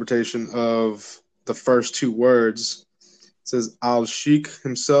the interpretation of the first two words. It says, Al-Sheikh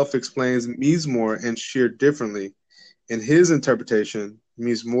himself explains Mizmor and Shir differently. In his interpretation,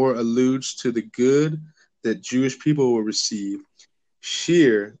 Mizmor alludes to the good that Jewish people will receive.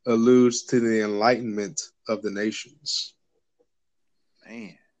 Shir alludes to the enlightenment of the nations.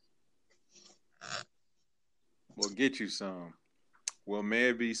 Man. We'll get you some. Well, may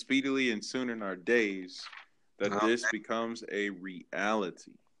it be speedily and soon in our days that this becomes a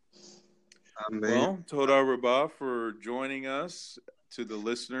reality. Amen. Well, Toda Rabbah for joining us, to the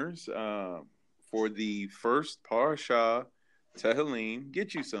listeners, for the first Parashah Tehillim.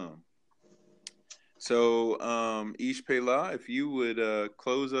 Get you some. So, Ish Pela, if you would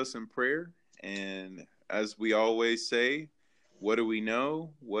close us in prayer. And as we always say, what do we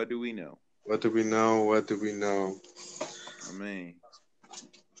know? What do we know? What do we know? What do we know? Amen.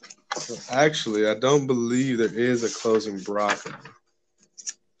 So actually, I don't believe there is a closing bracha.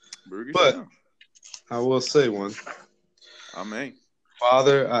 But I will say one. Amen.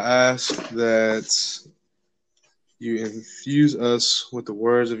 Father, I ask that you infuse us with the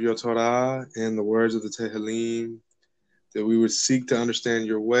words of your Torah and the words of the Tehillim, that we would seek to understand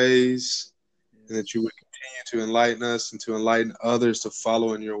your ways, and that you would continue to enlighten us and to enlighten others to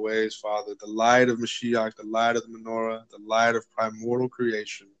follow in your ways, Father. The light of Mashiach, the light of the menorah, the light of primordial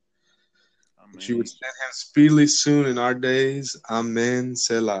creation. Amen. That you would send him speedily soon in our days. Amen.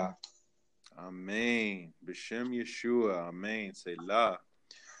 Selah. Amen. B'Shem Yeshua. Amen. Selah.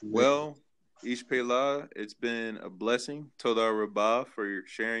 Well, Ish Pela, it's been a blessing. Toda Rabbah for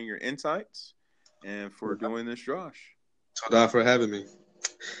sharing your insights and for doing this, Josh. Toda for having me.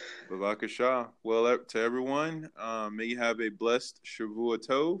 Bavakashah. Well, to everyone, may you have a blessed Shavua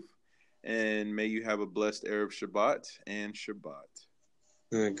Tov, and may you have a blessed Erev Shabbat and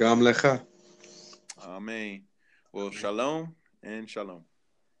Shabbat. Gam Lecha. Amen. Well, shalom and shalom.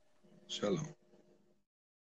 Shalom.